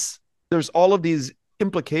business. There's all of these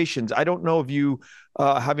implications. I don't know if you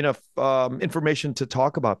have enough information to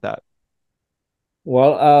talk about that.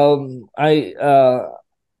 Well, I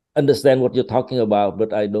understand what you're talking about,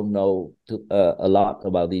 but I don't know a lot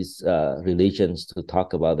about these religions to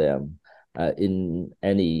talk about them in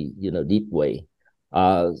any deep way.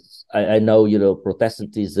 Uh, I know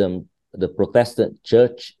Protestantism, the Protestant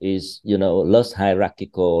church is less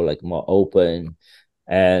hierarchical, like more open,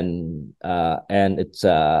 and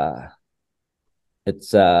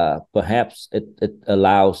it's perhaps it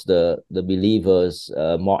allows the believers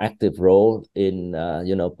a more active role in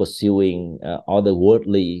pursuing other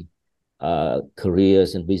worldly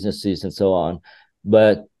careers and businesses and so on.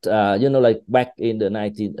 But like back in the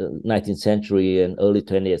 19th century and early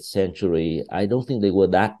 20th century, I don't think they were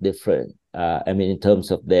that different. I mean, in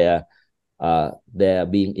terms of their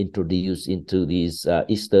being introduced into these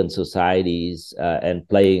Eastern societies and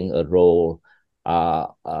playing a role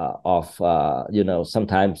of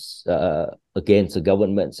sometimes against the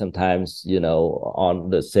government, sometimes on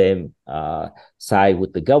the same side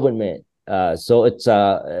with the government. So it's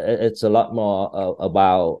a lot more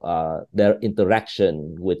about their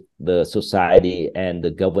interaction with the society and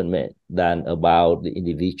the government than about the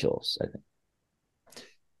individuals, I think.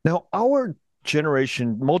 Now, our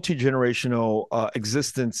generation, multi-generational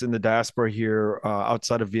existence in the diaspora here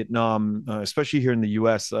outside of Vietnam, especially here in the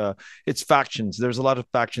US, it's factions. There's a lot of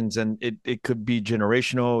factions, and it could be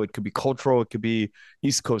generational, it could be cultural, it could be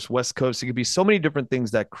East Coast, West Coast. It could be so many different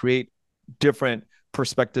things that create different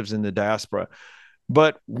perspectives in the diaspora.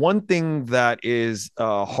 But one thing that is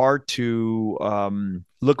hard to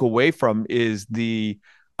look away from is the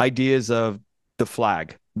ideas of the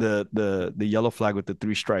flag, the yellow flag with the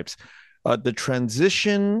three stripes. The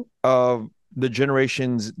transition of the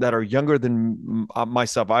generations that are younger than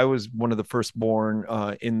myself. I was one of the first born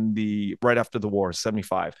in the right after the war,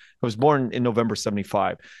 75. I was born in November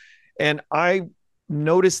 75. And I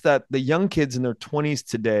noticed that the young kids in their 20s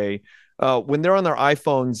today, when they're on their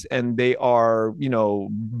iPhones and they are,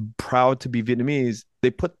 proud to be Vietnamese,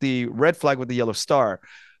 they put the red flag with the yellow star.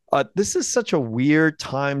 This is such a weird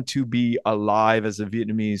time to be alive as a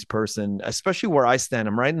Vietnamese person, especially where I stand.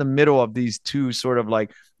 I'm right in the middle of these two, sort of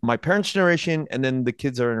like my parents' generation, and then the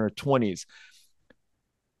kids are in their 20s.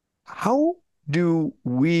 How do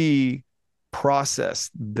we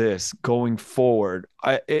process this going forward?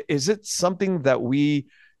 Is it something that we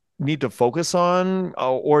need to focus on,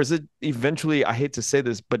 or is it eventually, I hate to say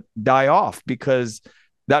this, but die off, because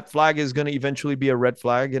that flag is going to eventually be a red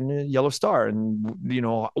flag and a yellow star? And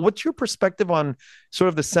what's your perspective on sort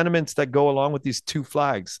of the sentiments that go along with these two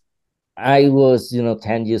flags? I was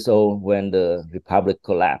 10 years old when the republic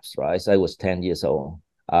collapsed, right? So I was 10 years old,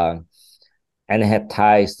 and I had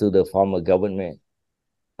ties to the former government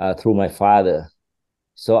through my father,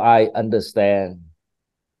 so I understand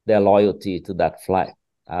their loyalty to that flag,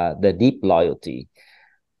 their deep loyalty.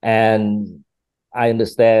 And I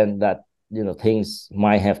understand that things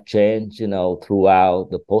might have changed throughout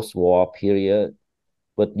the post-war period,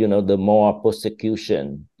 but the more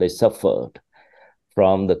persecution they suffered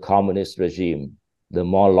from the communist regime, the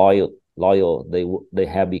more loyal they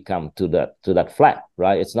have become to that flag,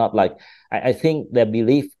 right? It's not like I think their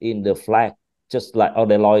belief in the flag, just like, or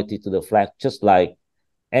their loyalty to the flag, just like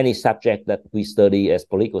any subject that we study as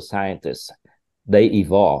political scientists, they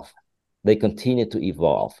evolve. they continue to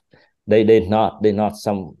evolve. They're not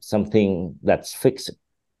something that's fixed,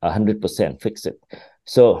 100% fixed.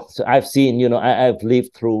 So I've seen, I've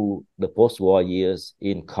lived through the post-war years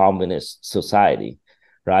in communist society,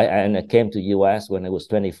 right? And I came to US when I was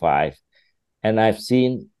 25, and I've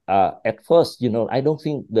seen at first, I don't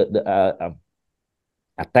think the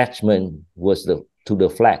attachment to the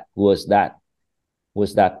flag was that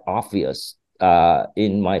obvious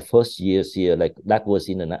in my first years here. Like that was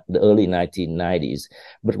in the early 1990s.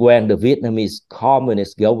 But when the Vietnamese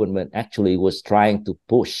communist government actually was trying to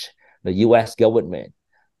push the US government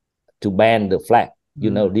to ban the flag,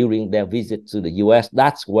 during their visit to the US,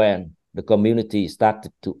 that's when the community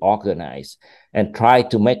started to organize and try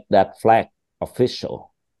to make that flag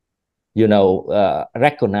official,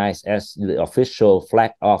 recognized as the official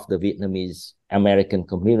flag of the Vietnamese American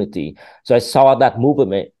community. So I saw that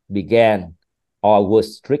movement began or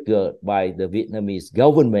was triggered by the Vietnamese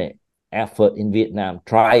government effort in Vietnam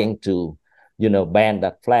trying to, ban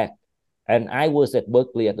that flag. And I was at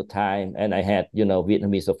Berkeley at the time, and I had,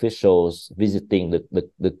 Vietnamese officials visiting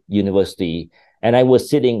the university, and I was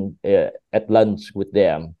sitting at lunch with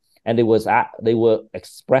them, and they were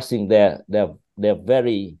expressing their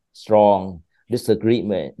very strong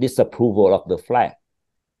disapproval of the flag.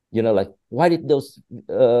 Like, why did those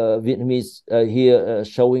Vietnamese here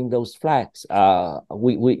showing those flags?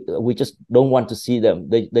 We just don't want to see them.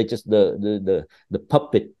 They just the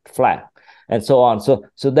puppet flag and so on.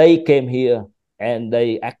 So they came here and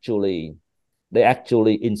they actually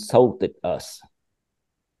insulted us.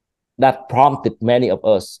 That prompted many of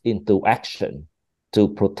us into action to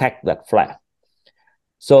protect that flag.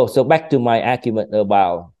 So back to my argument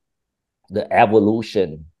about the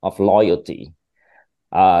evolution of loyalty.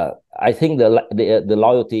 I think the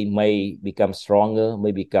loyalty may become stronger,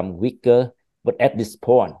 may become weaker, but at this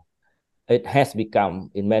point, it has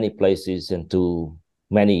become in many places and to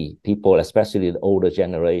many people, especially the older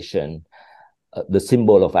generation, the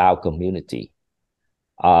symbol of our community.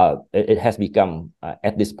 It has become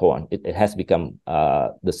at this point, it has become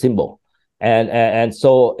the symbol, and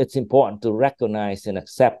so it's important to recognize and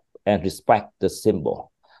accept and respect the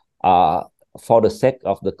symbol for the sake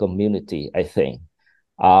of the community, I think.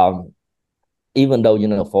 Even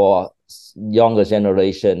though, for younger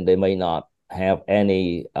generation, they may not have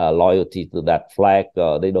any loyalty to that flag,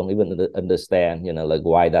 or they don't even understand, like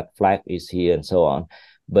why that flag is here and so on.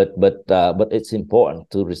 But it's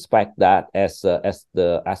important to respect that as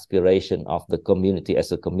the aspiration of the community,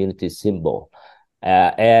 as a community symbol.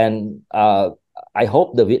 And I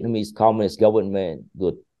hope the Vietnamese Communist government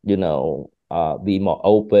would, be more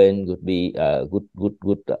open, would be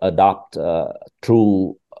would adopt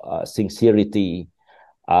true sincerity,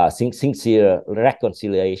 sincere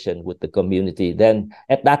reconciliation with the community. Then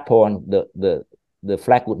at that point, the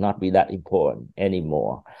flag would not be that important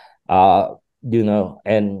anymore. And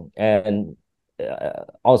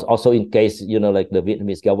also in case, like the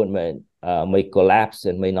Vietnamese government may collapse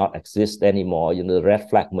and may not exist anymore, the red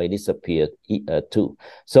flag may disappear too.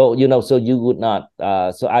 So, so you would not,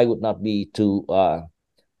 so I would not be too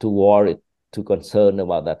worried, too concerned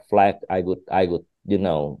about that flag. I would,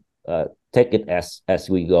 take it as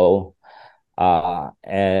we go.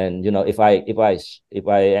 And if I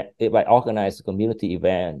organize a community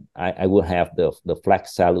event, I will have the flag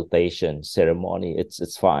salutation ceremony.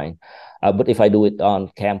 It's fine. But if I do it on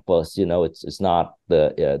campus, it's not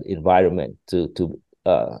the environment to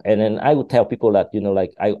and then I would tell people that,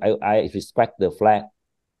 like I respect the flag,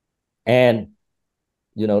 and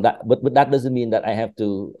that, but that doesn't mean that I have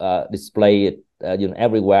to display it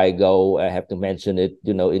everywhere I go. I have to mention it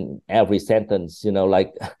in every sentence,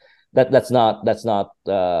 like that's not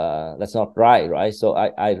right. So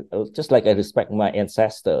I just like I respect my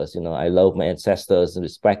ancestors. I love my ancestors and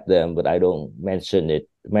respect them, but I don't mention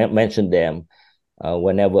them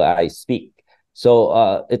whenever I speak.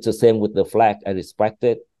 So it's the same with the flag. I respect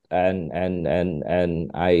it and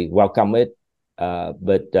I welcome it.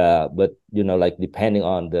 But like depending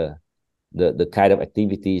on the kind of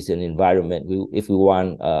activities and environment, if we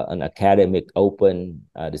want an academic open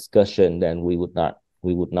discussion, then we would not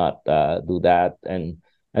do that, and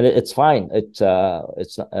it's fine. It's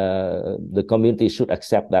the community should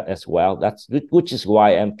accept that as well. Which is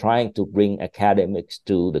why I'm trying to bring academics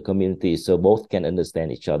to the community so both can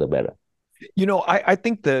understand each other better. I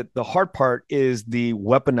think that the hard part is the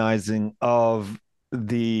weaponizing of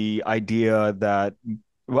the idea that,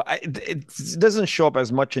 well, it doesn't show up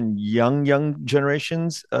as much in young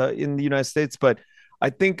generations in the United States, but I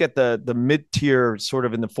think at the mid tier, sort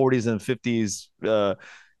of in the 40s and 50s,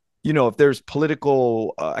 if there's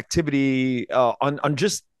political activity on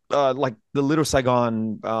just like the Little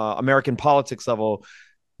Saigon American politics level,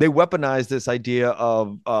 they weaponize this idea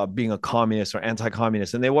of being a communist or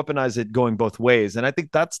anti-communist, and they weaponize it going both ways. And I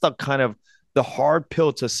think that's the kind of the hard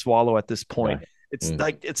pill to swallow at this point. Right. It's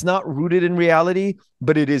like it's not rooted in reality,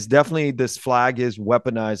 but it is definitely, this flag is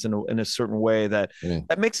weaponized in a certain way that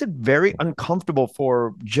that makes it very uncomfortable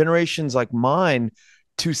for generations like mine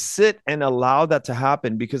to sit and allow that to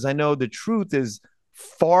happen, because I know the truth is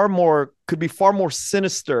could be far more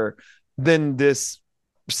sinister than this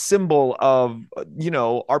symbol of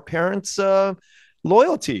our parents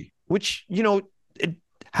loyalty, which it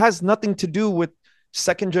has nothing to do with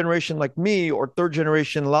second generation like me or third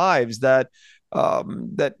generation lives that's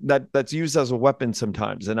used as a weapon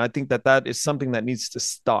sometimes. And I think that is something that needs to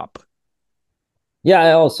stop. Yeah,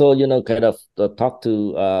 I also, kind of talk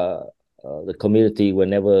to the community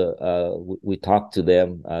whenever we talk to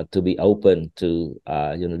them, to be open to,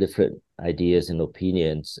 different ideas and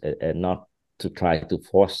opinions, and not to try to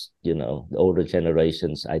force, the older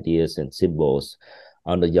generation's ideas and symbols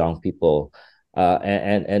on the young people.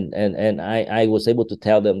 And I was able to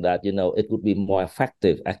tell them that, it would be more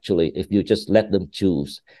effective actually if you just let them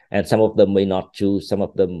choose. And some of them may not choose, some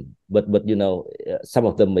of them, but some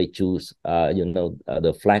of them may choose,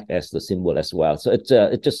 the flag as the symbol as well. So it's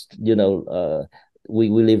just, we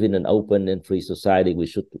live in an open and free society. We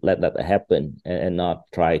should let that happen, and not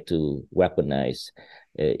try to weaponize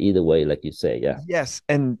either way, like you say. Yeah. Yes,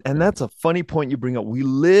 and that's a funny point you bring up. We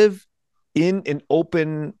live in an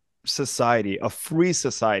open society, a free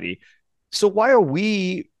society. So why are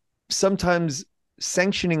we sometimes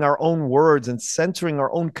sanctioning our own words and censoring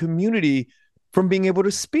our own community from being able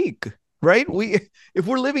to speak? Right? If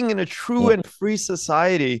we're living in a true and free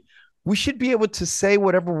society, we should be able to say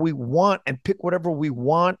whatever we want and pick whatever we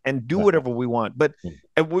want and do whatever we want. But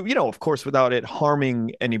of course, without it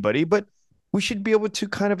harming anybody. But we should be able to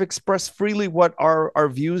kind of express freely what our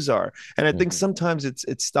views are. And I think sometimes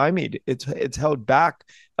it's stymied, it's held back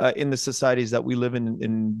in the societies that we live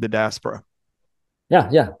in the diaspora.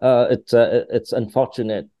 It's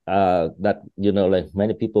unfortunate that like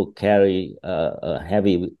many people carry a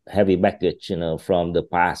heavy baggage, from the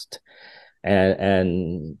past,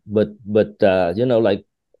 but like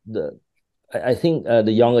I think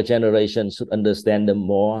the younger generation should understand them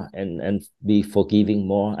more, and be forgiving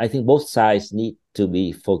more. I think both sides need to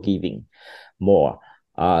be forgiving more.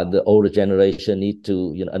 The older generation need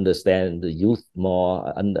to understand the youth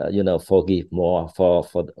more, and forgive more for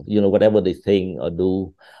whatever they think or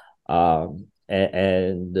do.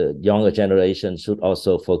 And the younger generation should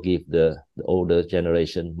also forgive the older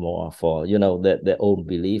generation more for their own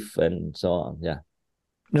belief and so on. Yeah.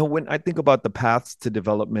 When I think about the paths to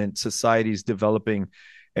development, societies developing,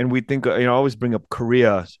 and we think, I always bring up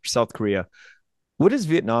Korea, South Korea. What does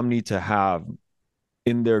Vietnam need to have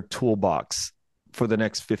in their toolbox for the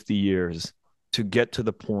next 50 years to get to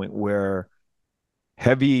the point where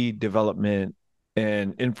heavy development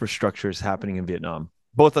and infrastructure is happening in Vietnam,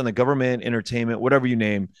 both on the government, entertainment, whatever you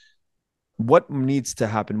name? What needs to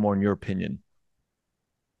happen more, in your opinion?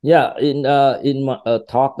 Yeah, in my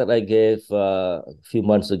talk that I gave a few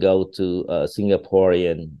months ago to a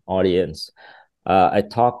Singaporean audience, I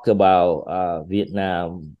talked about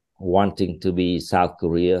Vietnam wanting to be South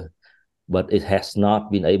Korea, but it has not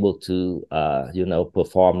been able to,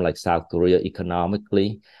 perform like South Korea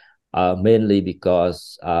economically, mainly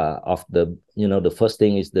because of the first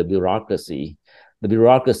thing is the bureaucracy. The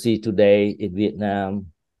bureaucracy today in Vietnam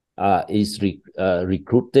is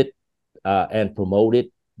recruited and promoted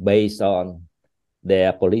based on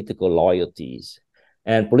their political loyalties.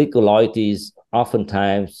 And political loyalties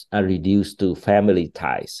oftentimes are reduced to family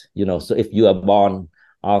ties. So if you are born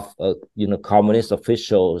of communist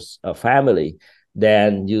officials family,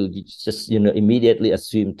 then you just immediately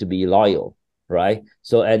assume to be loyal, right?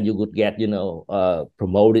 So, and you would get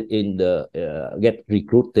promoted in the get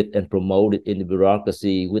recruited and promoted in the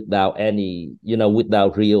bureaucracy without any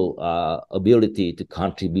without real ability to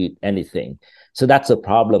contribute anything. So that's a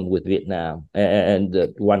problem with Vietnam.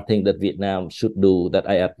 And one thing that Vietnam should do, that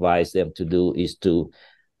I advise them to do, is to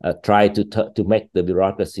try to make the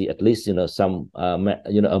bureaucracy at least some a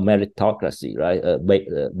meritocracy, right?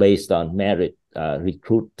 Based on merit,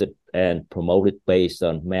 recruited and promoted based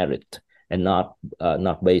on merit, and not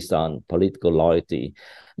based on political loyalty.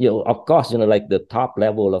 Of course, like the top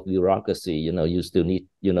level of bureaucracy, you still need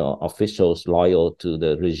officials loyal to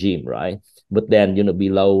the regime, right? But then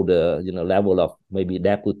below the level of maybe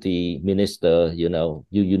deputy minister, you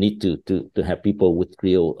need to have people with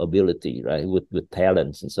real ability, right? With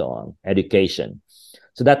talents and so on, education.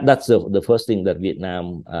 So that's the first thing that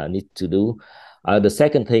Vietnam needs to do. The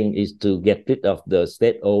second thing is to get rid of the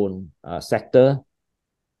state-owned sector.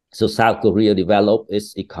 So South Korea developed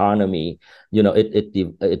its economy.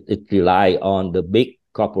 It rely on the big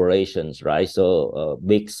corporations, right? So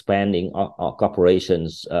big spending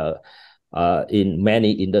corporations in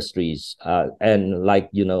many industries, and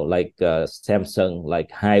like Samsung, like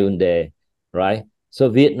Hyundai, right? So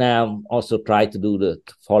Vietnam also tried to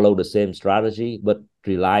follow the same strategy, but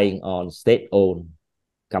relying on state-owned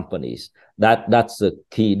companies. That's the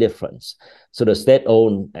key difference. So the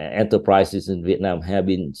state-owned enterprises in Vietnam have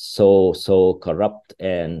been so corrupt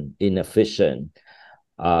and inefficient.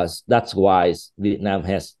 That's why Vietnam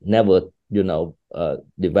has never,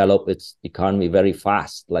 developed its economy very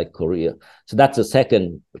fast like Korea. So that's the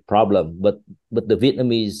second problem. But the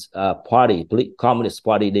Vietnamese party, Communist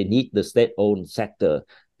Party, they need the state-owned sector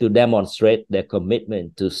to demonstrate their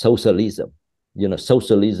commitment to socialism.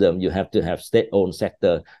 Socialism, you have to have state-owned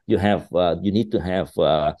sector. You need to have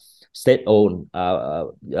state-owned.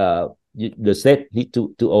 The state need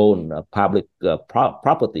to own public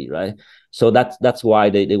property, right? So that's why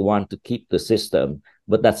they want to keep the system,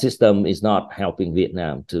 but that system is not helping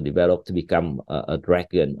Vietnam to develop to become a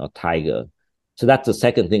dragon or tiger. So that's the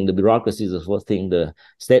second thing. The bureaucracy is the first thing. The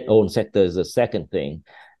state-owned sector is the second thing,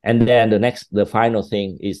 and then the final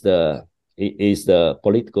thing is the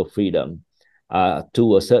political freedom.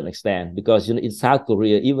 To a certain extent, because in South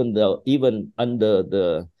Korea, even under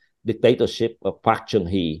the dictatorship of Park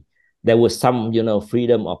Chung-hee, there was some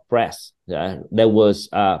freedom of press. There was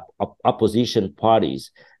opposition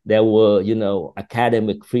parties. There were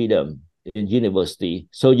academic freedom in university.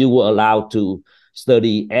 So you were allowed to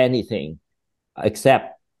study anything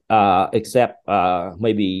except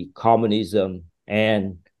maybe communism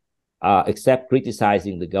and except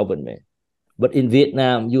criticizing the government. But in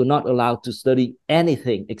Vietnam, you're not allowed to study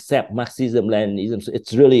anything except Marxism, Leninism. So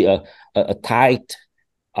it's really a tight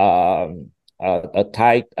lock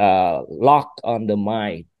on the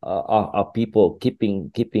mind of people,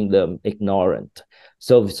 keeping them ignorant.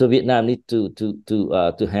 So Vietnam need to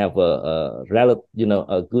have a relative,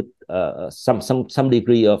 a good some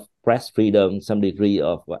degree of press freedom, some degree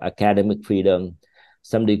of academic freedom,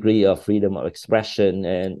 some degree of freedom of expression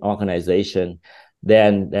and organization.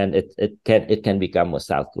 Then it can become a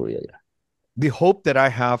South Korea. The hope that I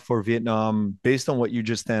have for Vietnam, based on what you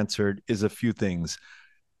just answered, is a few things.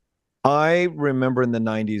 I remember in the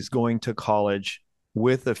 90s going to college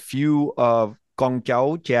with a few of Con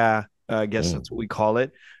Cháu Cha, I guess that's what we call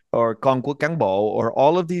it, or Con Quốc Cán Bộ, or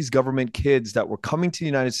all of these government kids that were coming to the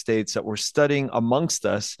United States that were studying amongst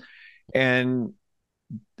us. And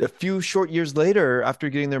a few short years later, after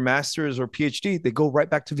getting their master's or PhD, they go right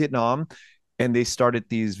back to Vietnam and they started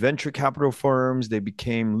these venture capital firms. They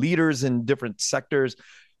became leaders in different sectors.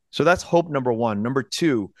 So that's hope number one. Number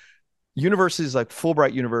two, universities like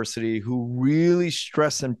Fulbright University, who really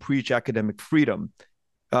stress and preach academic freedom,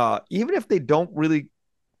 even if they don't really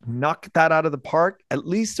knock that out of the park, at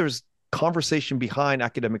least there's conversation behind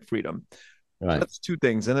academic freedom. Right. So that's two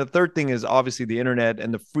things. And the third thing is obviously the internet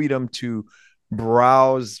and the freedom to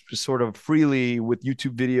browse sort of freely with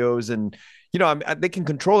YouTube videos. And, they can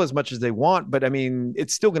control as much as they want, but I mean,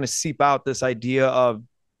 it's still going to seep out this idea of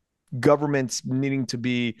governments needing to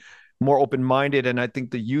be more open-minded. And I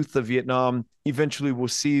think the youth of Vietnam eventually will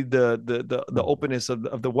see the openness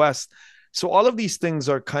of the West. So all of these things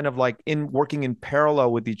are kind of like working in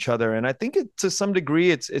parallel with each other. And I think to some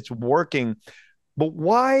degree it's working, but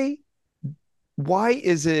why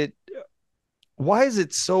is it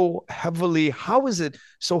so heavily, how is it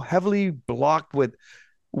so heavily blocked with,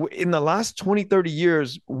 in the last 20, 30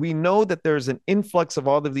 years, we know that there's an influx of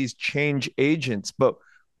all of these change agents, but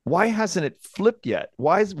why hasn't it flipped yet?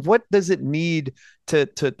 What does it need to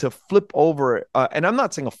flip over? And I'm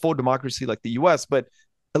not saying a full democracy like the US, but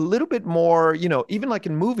a little bit more, even like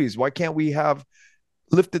in movies, why can't we have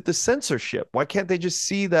lifted the censorship? Why can't they just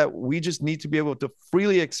see that we just need to be able to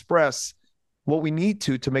freely express what we need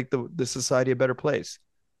to make the society a better place?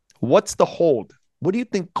 What's the hold? What do you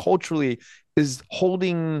think culturally is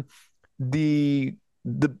holding the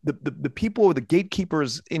people, the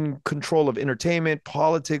gatekeepers in control of entertainment,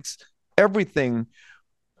 politics, everything?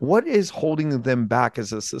 What is holding them back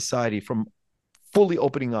as a society from fully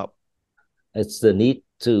opening up? It's the need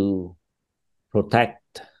to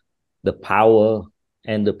protect the power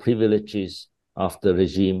and the privileges of the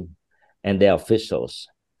regime and their officials.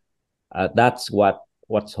 That's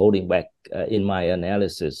what's holding back in my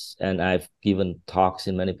analysis. And I've given talks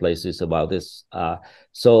in many places about this.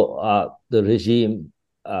 So the regime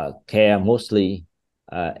care mostly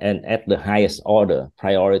and at the highest order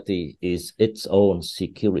priority is its own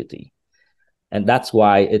security. and that's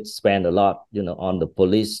why it spent a lot, on the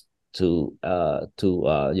police to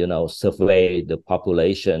survey the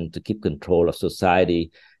population, to keep control of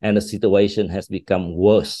society. And the situation has become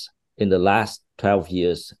worse in the last 12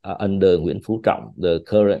 years under Nguyễn Phú Trọng, the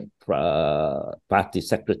current party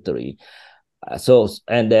secretary.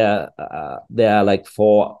 And there are like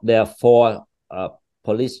four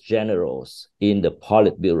police generals in the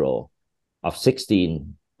Politburo of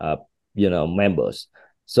 16 members.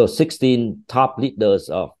 So 16 top leaders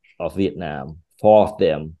of Vietnam, four of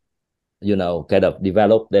them, kind of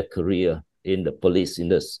developed their career in the police, in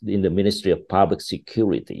the Ministry of Public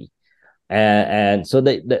Security. And so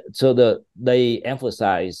they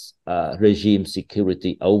emphasize regime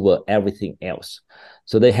security over everything else.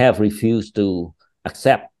 So they have refused to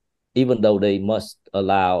accept, even though they must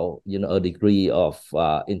allow a degree of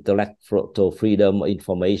intellectual freedom,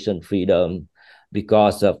 information freedom,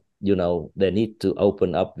 because of they need to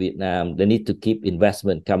open up Vietnam. They need to keep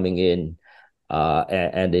investment coming in,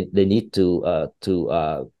 and they need to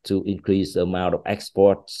increase the amount of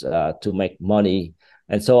exports to make money,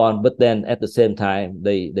 and so on. But then at the same time,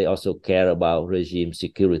 they also care about regime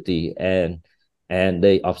security, and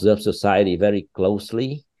they observe society very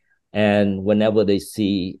closely. And whenever they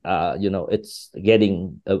see it's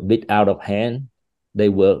getting a bit out of hand, they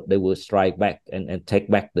will strike back and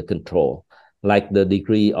take back the control. Like the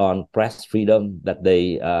decree on press freedom that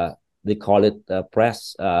they call it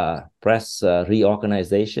press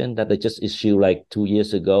reorganization that they just issued like 2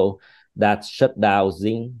 years ago, that shut down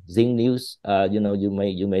Zing News. You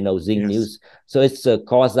may know Zing News. So it's a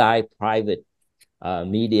quasi private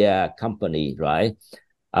media company, right?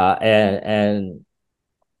 And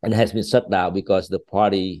has been shut down because the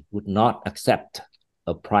party would not accept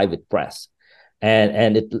a private press,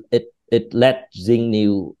 and it let Zing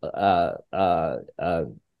News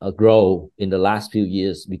grow in the last few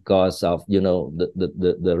years because of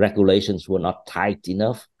the regulations were not tight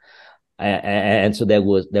enough. And so there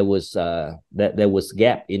was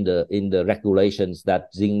gap in the regulations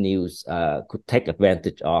that Zing News could take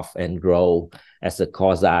advantage of and grow as a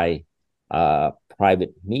quasi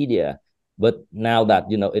private media. But now that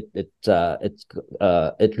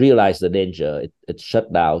it realized the danger, it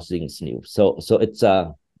shut down Zing News. So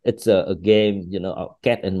it's a game, a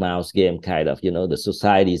cat and mouse game, kind of. The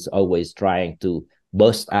society is always trying to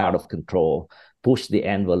burst out of control, push the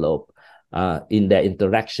envelope in their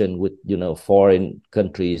interaction with foreign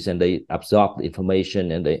countries, and they absorb the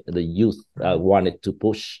information, and the youth wanted to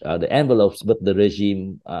push the envelopes, but the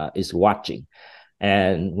regime is watching.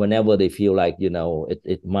 And whenever they feel like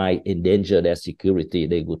it might endanger their security,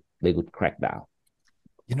 they would crack down.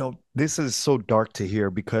 This is so dark to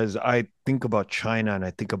hear, because I think about China and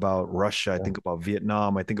I think about Russia, I think about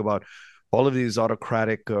Vietnam, I think about all of these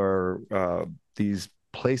autocratic or these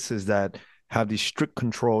places that have these strict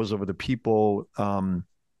controls over the people. How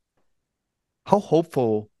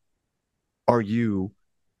hopeful are you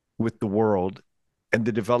with the world and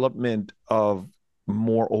the development of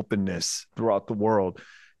more openness throughout the world?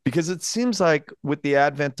 Because it seems like with the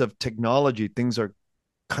advent of technology, things are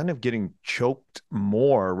kind of getting choked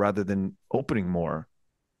more rather than opening more.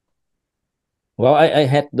 Well, I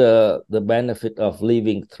had the benefit of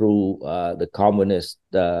living through the communist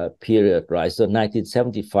period, right? So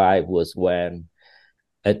 1975 was when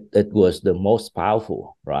it was the most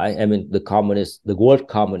powerful, right? I mean, the world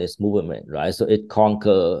communist movement, right? So it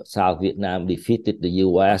conquered South Vietnam, defeated the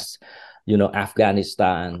U.S.,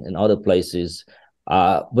 Afghanistan and other places.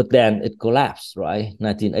 But then it collapsed, right?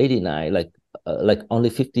 1989, like only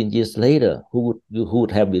 15 years later, who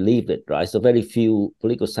would have believed it, right? So very few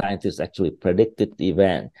political scientists actually predicted the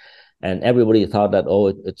event, and everybody thought that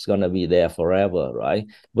it's gonna be there forever, right?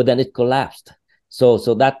 But then it collapsed. So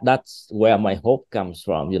that's where my hope comes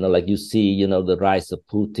from. Like you see, the rise of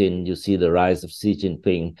Putin, you see the rise of Xi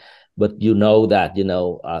Jinping, but that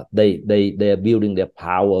they are building their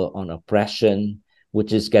power on oppression,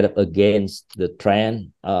 which is kind of against the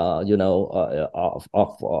trend, of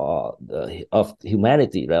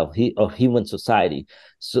humanity, right? Of human society.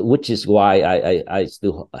 So, which is why I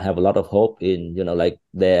still have a lot of hope in, like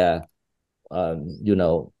their, in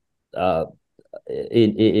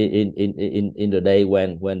the day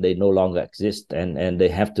when they no longer exist, and they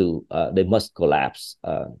have to they must collapse.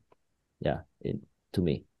 To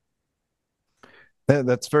me.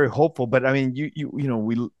 That's very hopeful. But I mean,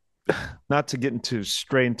 we, not to get into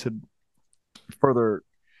stray into further,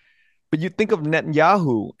 but you think of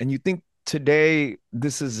Netanyahu and you think today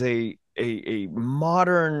this is a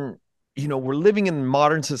modern, we're living in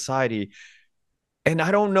modern society. And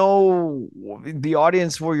I don't know the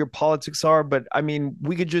audience where your politics are, but I mean,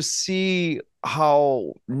 we could just see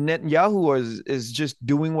how Netanyahu is just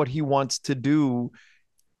doing what he wants to do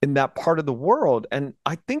in that part of the world. And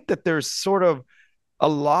I think that there's sort of a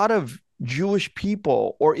lot of Jewish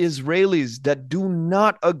people or Israelis that do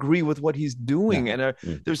not agree with what he's Yeah. doing. And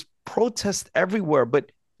there's protests everywhere.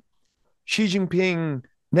 But Xi Jinping,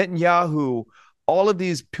 Netanyahu, all of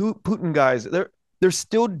these Putin guys, they're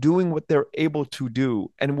still doing what they're able to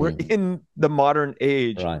do. And we're in the modern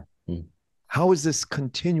age. Right. How is this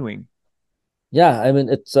continuing? Yeah, I mean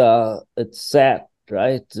it's sad,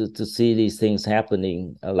 right, to see these things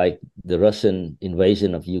happening, like the Russian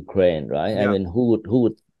invasion of Ukraine, right? I Yeah. mean, who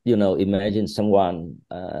would imagine someone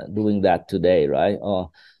doing that today, right?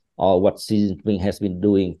 Or what Xi Jinping has been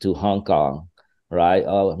doing to Hong Kong, right?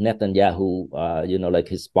 Or Netanyahu, like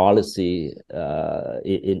his policy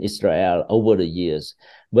in Israel over the years.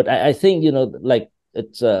 But I think like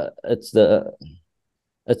it's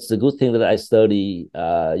the good thing that I study,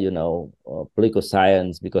 political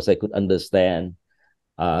science, because I could understand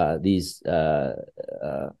these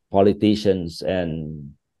politicians,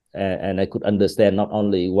 and I could understand not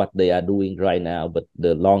only what they are doing right now, but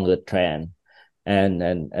the longer trend,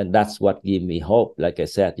 and that's what give me hope. Like I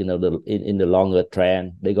said, in the longer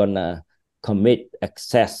trend, they're gonna commit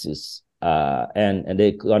excesses, and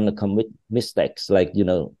they're gonna commit mistakes, like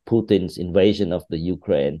Putin's invasion of the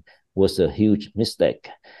Ukraine was a huge mistake,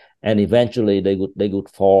 and eventually they would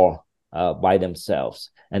fall by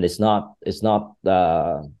themselves. And it's not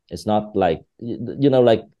like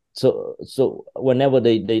like, so whenever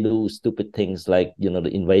they do stupid things like the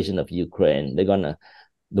invasion of Ukraine,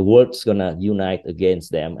 the world's gonna unite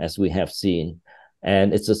against them, as we have seen.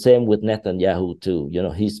 And it's the same with Netanyahu too.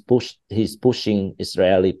 He's pushing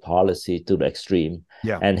Israeli policy to the extreme,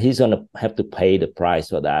 Yeah. and he's gonna have to pay the price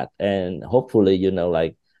for that. And hopefully,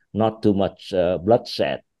 like, not too much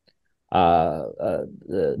bloodshed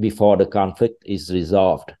before the conflict is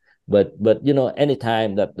resolved. But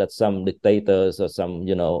anytime that some dictators or some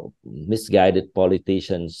misguided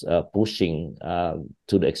politicians pushing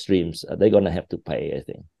to the extremes, they're gonna have to pay, I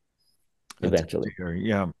think, That's good to eventually. hear.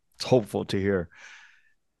 Yeah. It's hopeful to hear.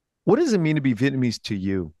 What does it mean to be Vietnamese to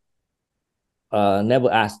you?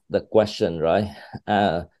 Never asked the question, right?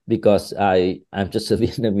 Because I'm just a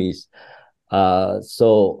Vietnamese.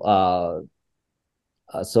 So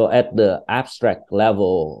at the abstract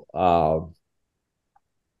level,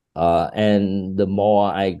 and the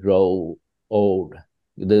more I grow old,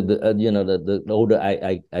 the older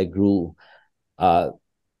I grew, uh,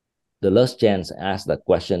 the last chance I asked that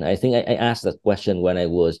question. I think I asked that question when I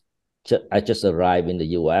just arrived in the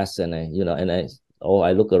U.S., and I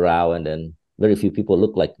look around, and then very few people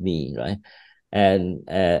look like me, right? And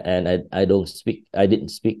I didn't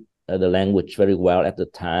speak the language very well at the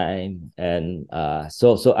time, and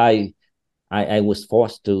so I was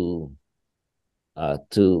forced to uh,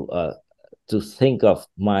 to uh, to think of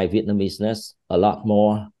my Vietnameseness a lot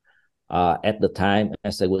more at the time,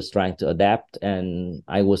 as I was trying to adapt, and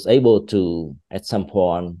I was able to, at some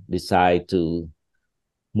point, decide to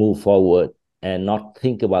move forward and not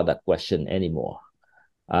think about that question anymore.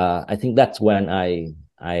 I think that's when I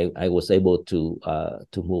was able to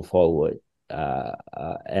move forward,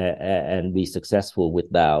 and be successful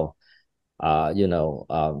without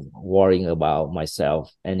worrying about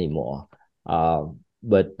myself anymore.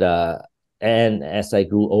 But as I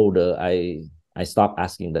grew older, I stopped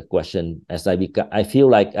asking that question. I feel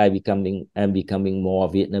like I'm becoming more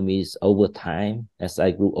Vietnamese over time as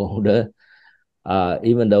I grew older.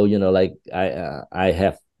 Even though like I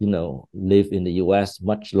have lived in the U.S.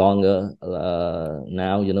 much longer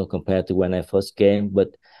now, compared to when I first came.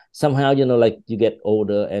 But somehow, like, you get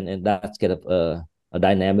older, and that's kind of a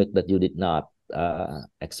dynamic that you did not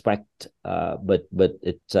expect. But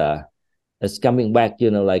it's coming back.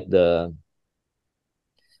 Like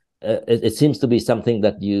it seems to be something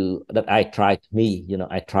that I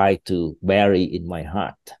try to bury in my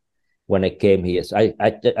heart when I came here. So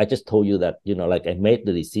I just told you that, like, I made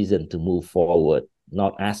the decision to move forward,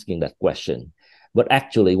 not asking that question. But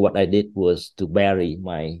actually, what I did was to bury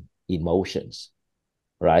my emotions,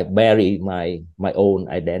 right? Bury my own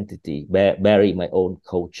identity, bury my own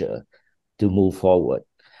culture to move forward.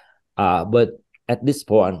 But at this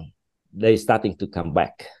point, they're starting to come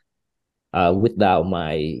back without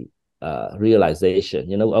my realization,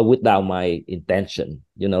 without my intention,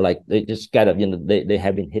 like they just kind of, they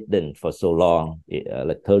have been hidden for so long,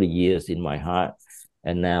 like 30 years in my heart.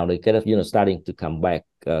 And now they kind of, starting to come back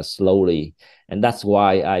slowly. And that's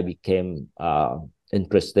why I became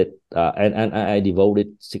interested, and I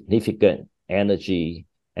devoted significant energy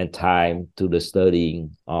and time to the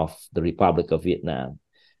studying of the Republic of Vietnam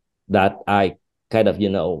that I kind of,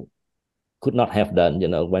 could not have done,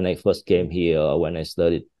 when I first came here or when I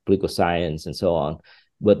studied political science and so on.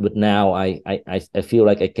 But now I feel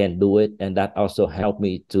like I can do it, and that also helped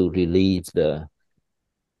me to release the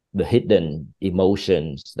hidden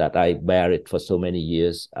emotions that I buried for so many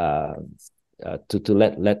years, to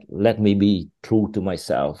let me be true to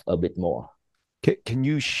myself a bit more. Can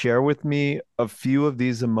you share with me a few of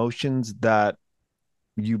these emotions that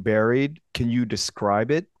you buried? Can you describe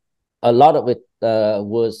it? A lot of it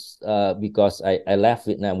was because I left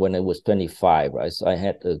Vietnam when I was 25, right? So I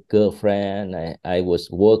had a girlfriend, I was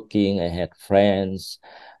working, I had friends.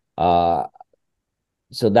 Uh,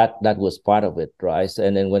 so that was part of it, right?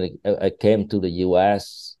 And then when I came to the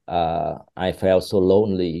US, I felt so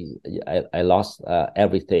lonely. I lost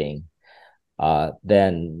everything.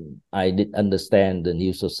 Then I didn't understand the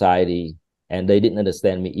new society, and they didn't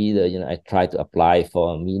understand me either. I tried to apply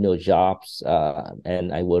for menial jobs,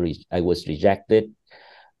 and I was rejected.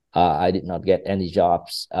 I did not get any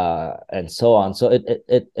jobs, and so on. So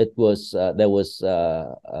it was there was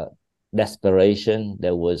desperation,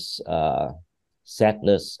 there was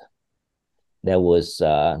sadness, there was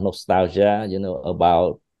nostalgia,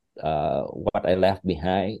 about what I left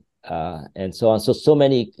behind, and so on. So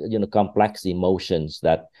many, complex emotions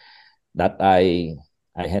that I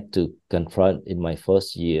had to confront in my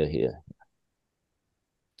first year here.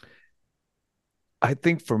 I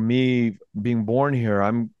think for me, being born here,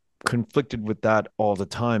 I'm conflicted with that all the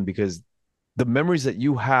time because the memories that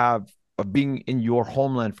you have of being in your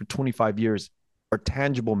homeland for 25 years are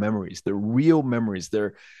tangible memories. They're real memories.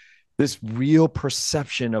 They're this real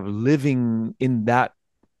perception of living in that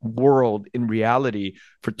world in reality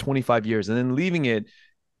for 25 years and then leaving it.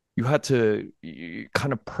 You had to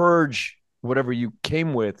kind of purge whatever you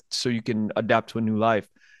came with so you can adapt to a new life.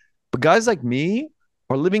 But guys like me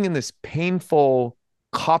are living in this painful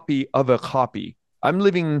copy of a copy. I'm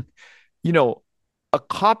living, you know, a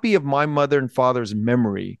copy of my mother and father's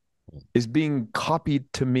memory is being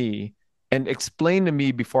copied to me and explained to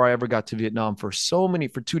me before I ever got to Vietnam for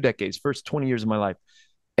 2 decades, first 20 years of my life.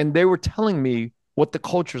 And they were telling me what the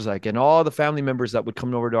culture's like and all the family members that would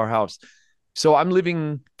come over to our house. So I'm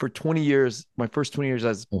living for 20 years, my first 20 years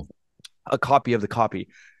as a copy of the copy.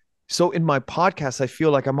 So in my podcast, I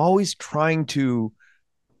feel like I'm always trying to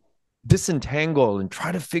disentangle and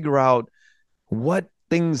try to figure out what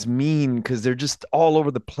things mean because they're just all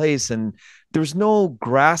over the place and there's no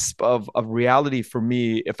grasp of reality for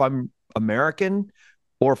me if I'm American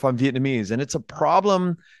or if I'm Vietnamese. And it's a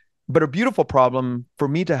problem, but a beautiful problem for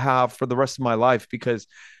me to have for the rest of my life because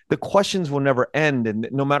the questions will never end. And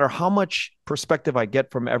no matter how much perspective I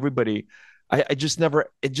get from everybody, I just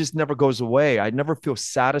never, it just never goes away. I never feel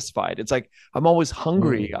satisfied. It's like I'm always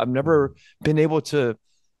hungry. I've never been able to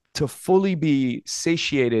fully be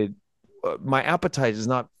satiated. My appetite is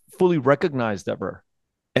not fully recognized ever.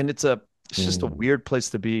 And it's just a weird place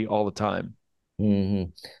to be all the time. Mm-hmm.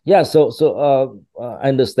 Yeah, I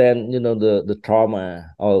understand, the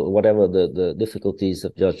trauma or whatever the difficulties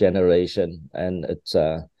of your generation, and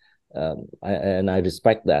I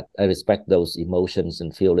respect that. I respect those emotions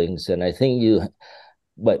and feelings, and I think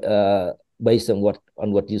but based on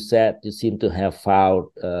what you said, you seem to have found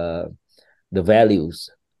the values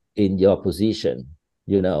in your position.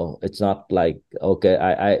 It's not like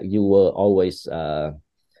okay, you were always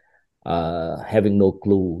having no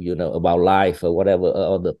clue, about life or whatever,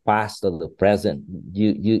 or the past or the present.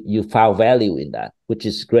 You found value in that, which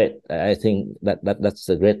is great. I think that's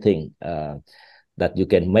a great thing, that you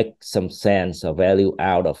can make some sense or value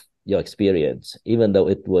out of your experience, even though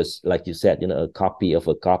it was, like you said, a copy of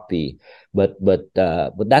a copy. But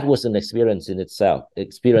that was an experience in itself,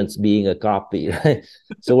 experience being a copy, right?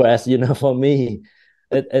 So whereas, for me,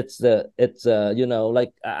 like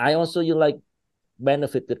I also, like,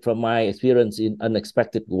 benefited from my experience in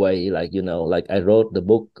unexpected way, like, like I wrote the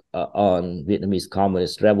book on Vietnamese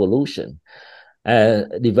communist revolution,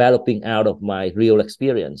 developing out of my real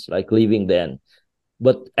experience, like living then.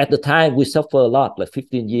 But at the time we suffer a lot, like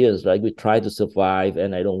 15 years, like we try to survive,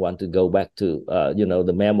 and I don't want to go back to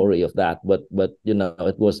the memory of that, but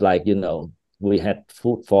it was like, we had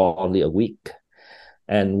food for only a week,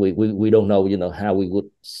 and we don't know, how we would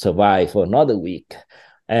survive for another week.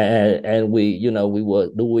 And we were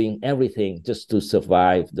doing everything just to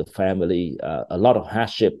survive the family, a lot of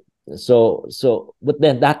hardship. But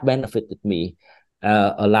then that benefited me,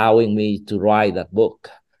 allowing me to write that book,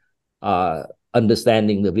 uh,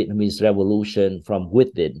 understanding the Vietnamese revolution from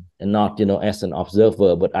within, and not, as an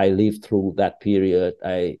observer, but I lived through that period.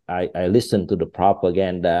 I listened to the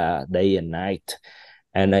propaganda day and night,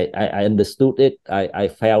 and I understood it. I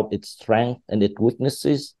felt its strength and its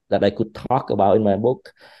weaknesses that I could talk about in my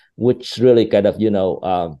book, which really kind of,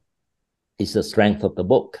 is the strength of the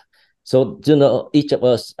book. So, each of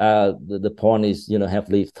us, the point is, have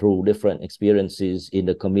lived through different experiences in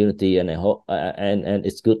the community, and I hope, and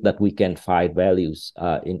it's good that we can find values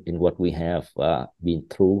in what we have been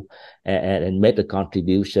through, and make a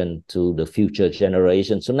contribution to the future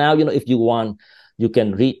generation. So now, if you want, you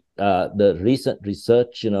can read the recent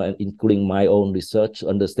research, including my own research, to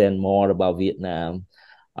understand more about Vietnam,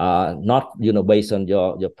 not based on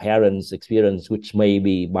your parents' experience, which may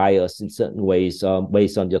be biased in certain ways,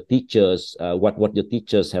 based on your teachers, what your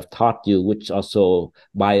teachers have taught you, which also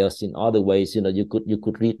biased in other ways. You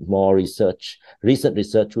could read more recent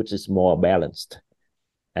research, which is more balanced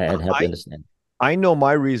and help you I understand. I know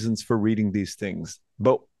my reasons for reading these things,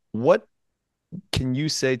 but what can you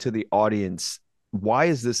say to the audience? Why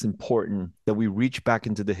is this important that we reach back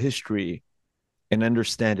into the history and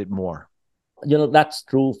understand it more? That's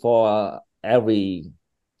true for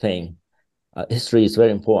everything. History is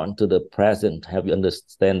very important to the present, have you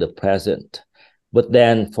understand the present. But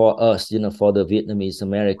then for us, for the Vietnamese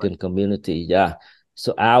American community, yeah,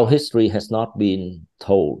 so our history has not been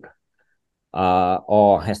told,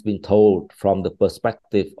 or has been told from the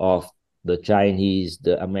perspective of the Chinese,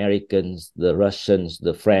 the Americans, the Russians,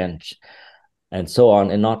 the French, and so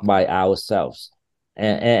on, and not by ourselves.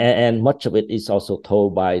 And much of it is also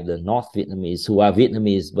told by the North Vietnamese, who are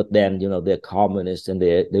Vietnamese, but then they're communists, and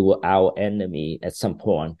they were our enemy at some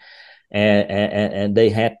point, and they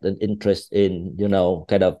had an interest in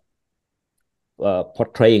kind of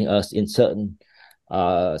portraying us in certain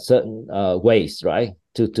ways, right?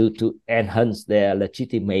 To enhance their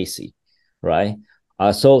legitimacy, right?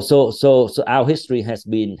 So our history has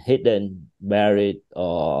been hidden, buried,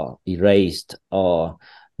 or erased, or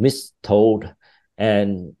mistold,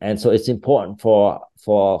 and so it's important for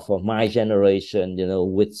my generation,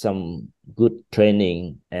 with some good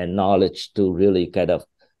training and knowledge, to really kind of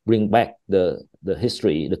bring back the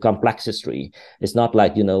history, the complex history. It's not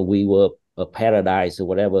like we were a paradise or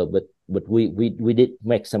whatever, but we did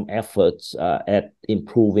make some efforts at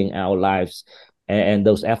improving our lives, and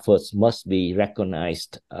those efforts must be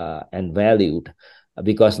recognized and valued,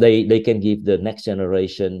 because they can give the next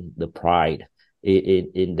generation the pride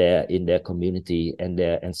in their community and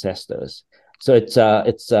their ancestors. So that's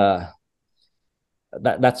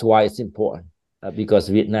why it's important, because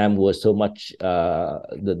Vietnam was so much,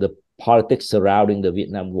 the politics surrounding the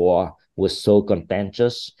Vietnam War was so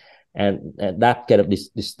contentious, and that kind of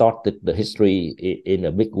distorted the history in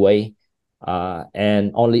a big way.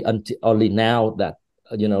 And only now that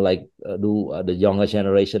the younger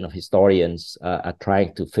generation of historians are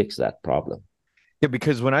trying to fix that problem. Yeah,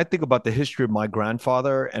 because when I think about the history of my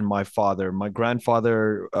grandfather and my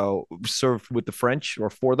grandfather served with the French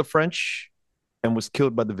or for the French and was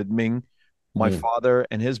killed by the Viet Minh. My Mm, father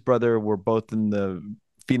and his brother were both in the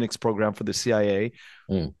Phoenix program for the CIA.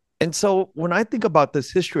 mm, And so when I think about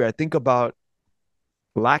this history, I think about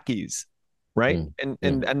lackeys, right? mm, And mm,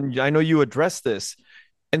 and and I know you address this.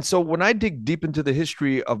 And so when I dig deep into the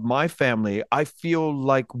history of my family, I feel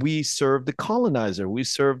like we served the colonizer. We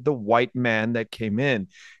served the white man that came in.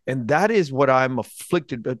 And that is what I'm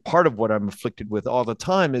afflicted, part of what I'm afflicted with all the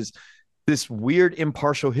time is this weird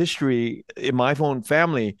impartial history in my own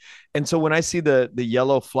family. And so when I see the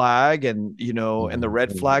yellow flag and the mm,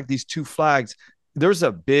 red mm, flag, these two flags, there's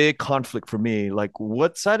a big conflict for me. Like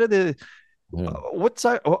mm, what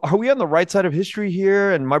side are we on the right side of history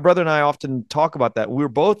here? And my brother and I often talk about that. We were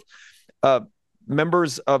both uh,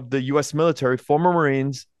 members of the U.S. military, former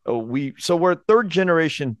Marines. We're third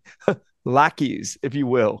generation lackeys, if you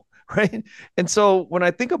will, right? And so when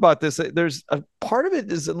I think about this, there's a part of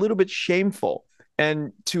it is a little bit shameful.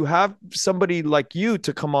 And to have somebody like you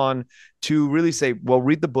to come on to really say, well,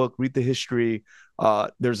 read the book, read the history.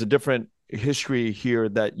 There's a different history here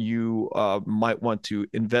that you might want to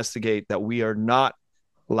investigate, that we are not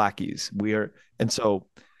lackeys. We are, and so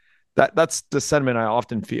that's the sentiment I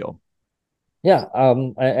often feel. Yeah,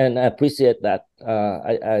 and I appreciate that.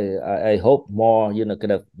 I hope more,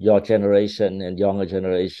 kind of your generation and younger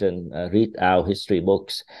generation read our history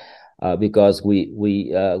books, because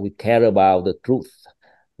we care about the truth.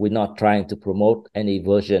 We're not trying to promote any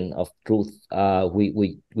version of truth.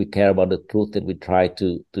 We care about the truth, and we try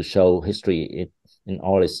to show history in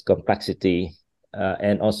all its complexity,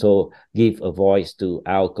 and also give a voice to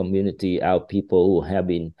our community, our people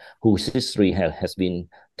whose history has been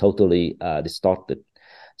totally distorted.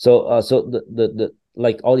 So the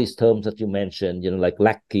like all these terms that you mentioned, like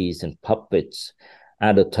lackeys and puppets,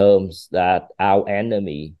 are the terms that our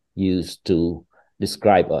enemy used to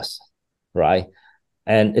describe us, right?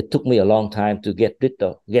 And it took me a long time to get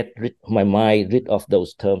my mind rid of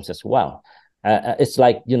those terms as well. It's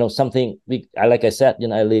like, something like I said,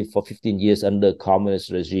 I lived for 15 years under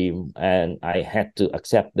communist regime, and I had to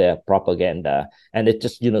accept their propaganda, and it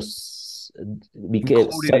just,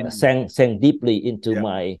 became sank deeply into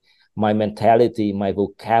my mentality, my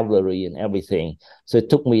vocabulary, and everything. So it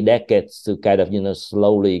took me decades to kind of,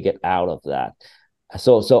 slowly get out of that.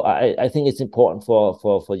 So I think it's important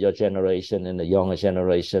for your generation and the younger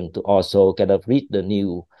generation to also kind of read the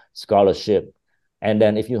new scholarship, and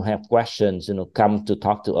then if you have questions, come to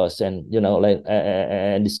talk to us, and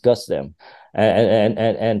and discuss them,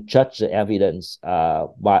 and judge the evidence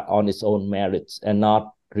on its own merits, and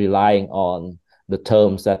not relying on the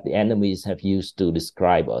terms that the enemies have used to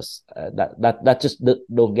describe us. That just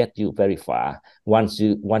don't get you very far once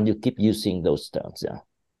you keep using those terms. Yeah.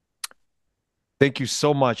 Thank you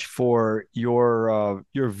so much for your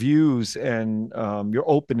views and your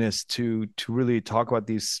openness to really talk about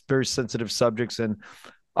these very sensitive subjects. And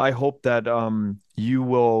I hope that you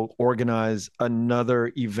will organize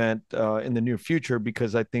another event in the near future,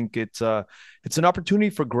 because I think it's an opportunity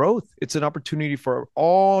for growth. It's an opportunity for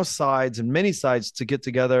all sides and many sides to get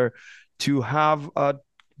together to have a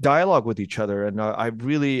dialogue with each other. And I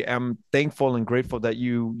really am thankful and grateful that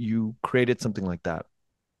you created something like that.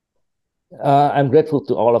 I'm grateful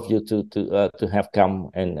to all of you to have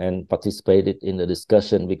come and participated in the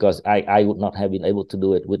discussion, because I would not have been able to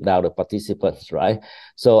do it without the participants, right?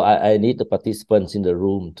 So I need the participants in the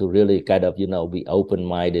room to really kind of be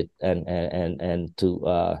open-minded and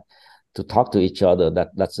to talk to each other.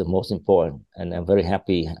 That's the most important, and I'm very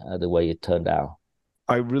happy the way it turned out.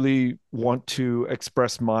 I really want to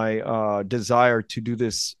express my desire to do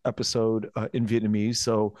this episode in Vietnamese.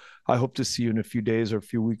 So I hope to see you in a few days or a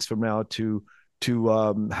few weeks from now to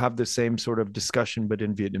have the same sort of discussion, but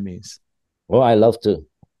in Vietnamese. Well, I love to.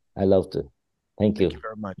 Thank you. Thank you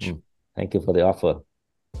very much. Thank you for the offer.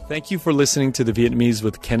 Thank you for listening to The Vietnamese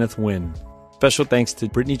with Kenneth Nguyen. Special thanks to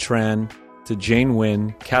Brittany Tran, to Jane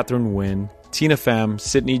Nguyen, Catherine Nguyen, Tina Pham,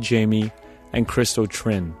 Sydney Jamie, and Christo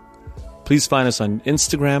Trin. Please find us on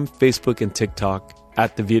Instagram, Facebook, and TikTok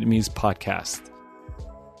at The Vietnamese Podcast.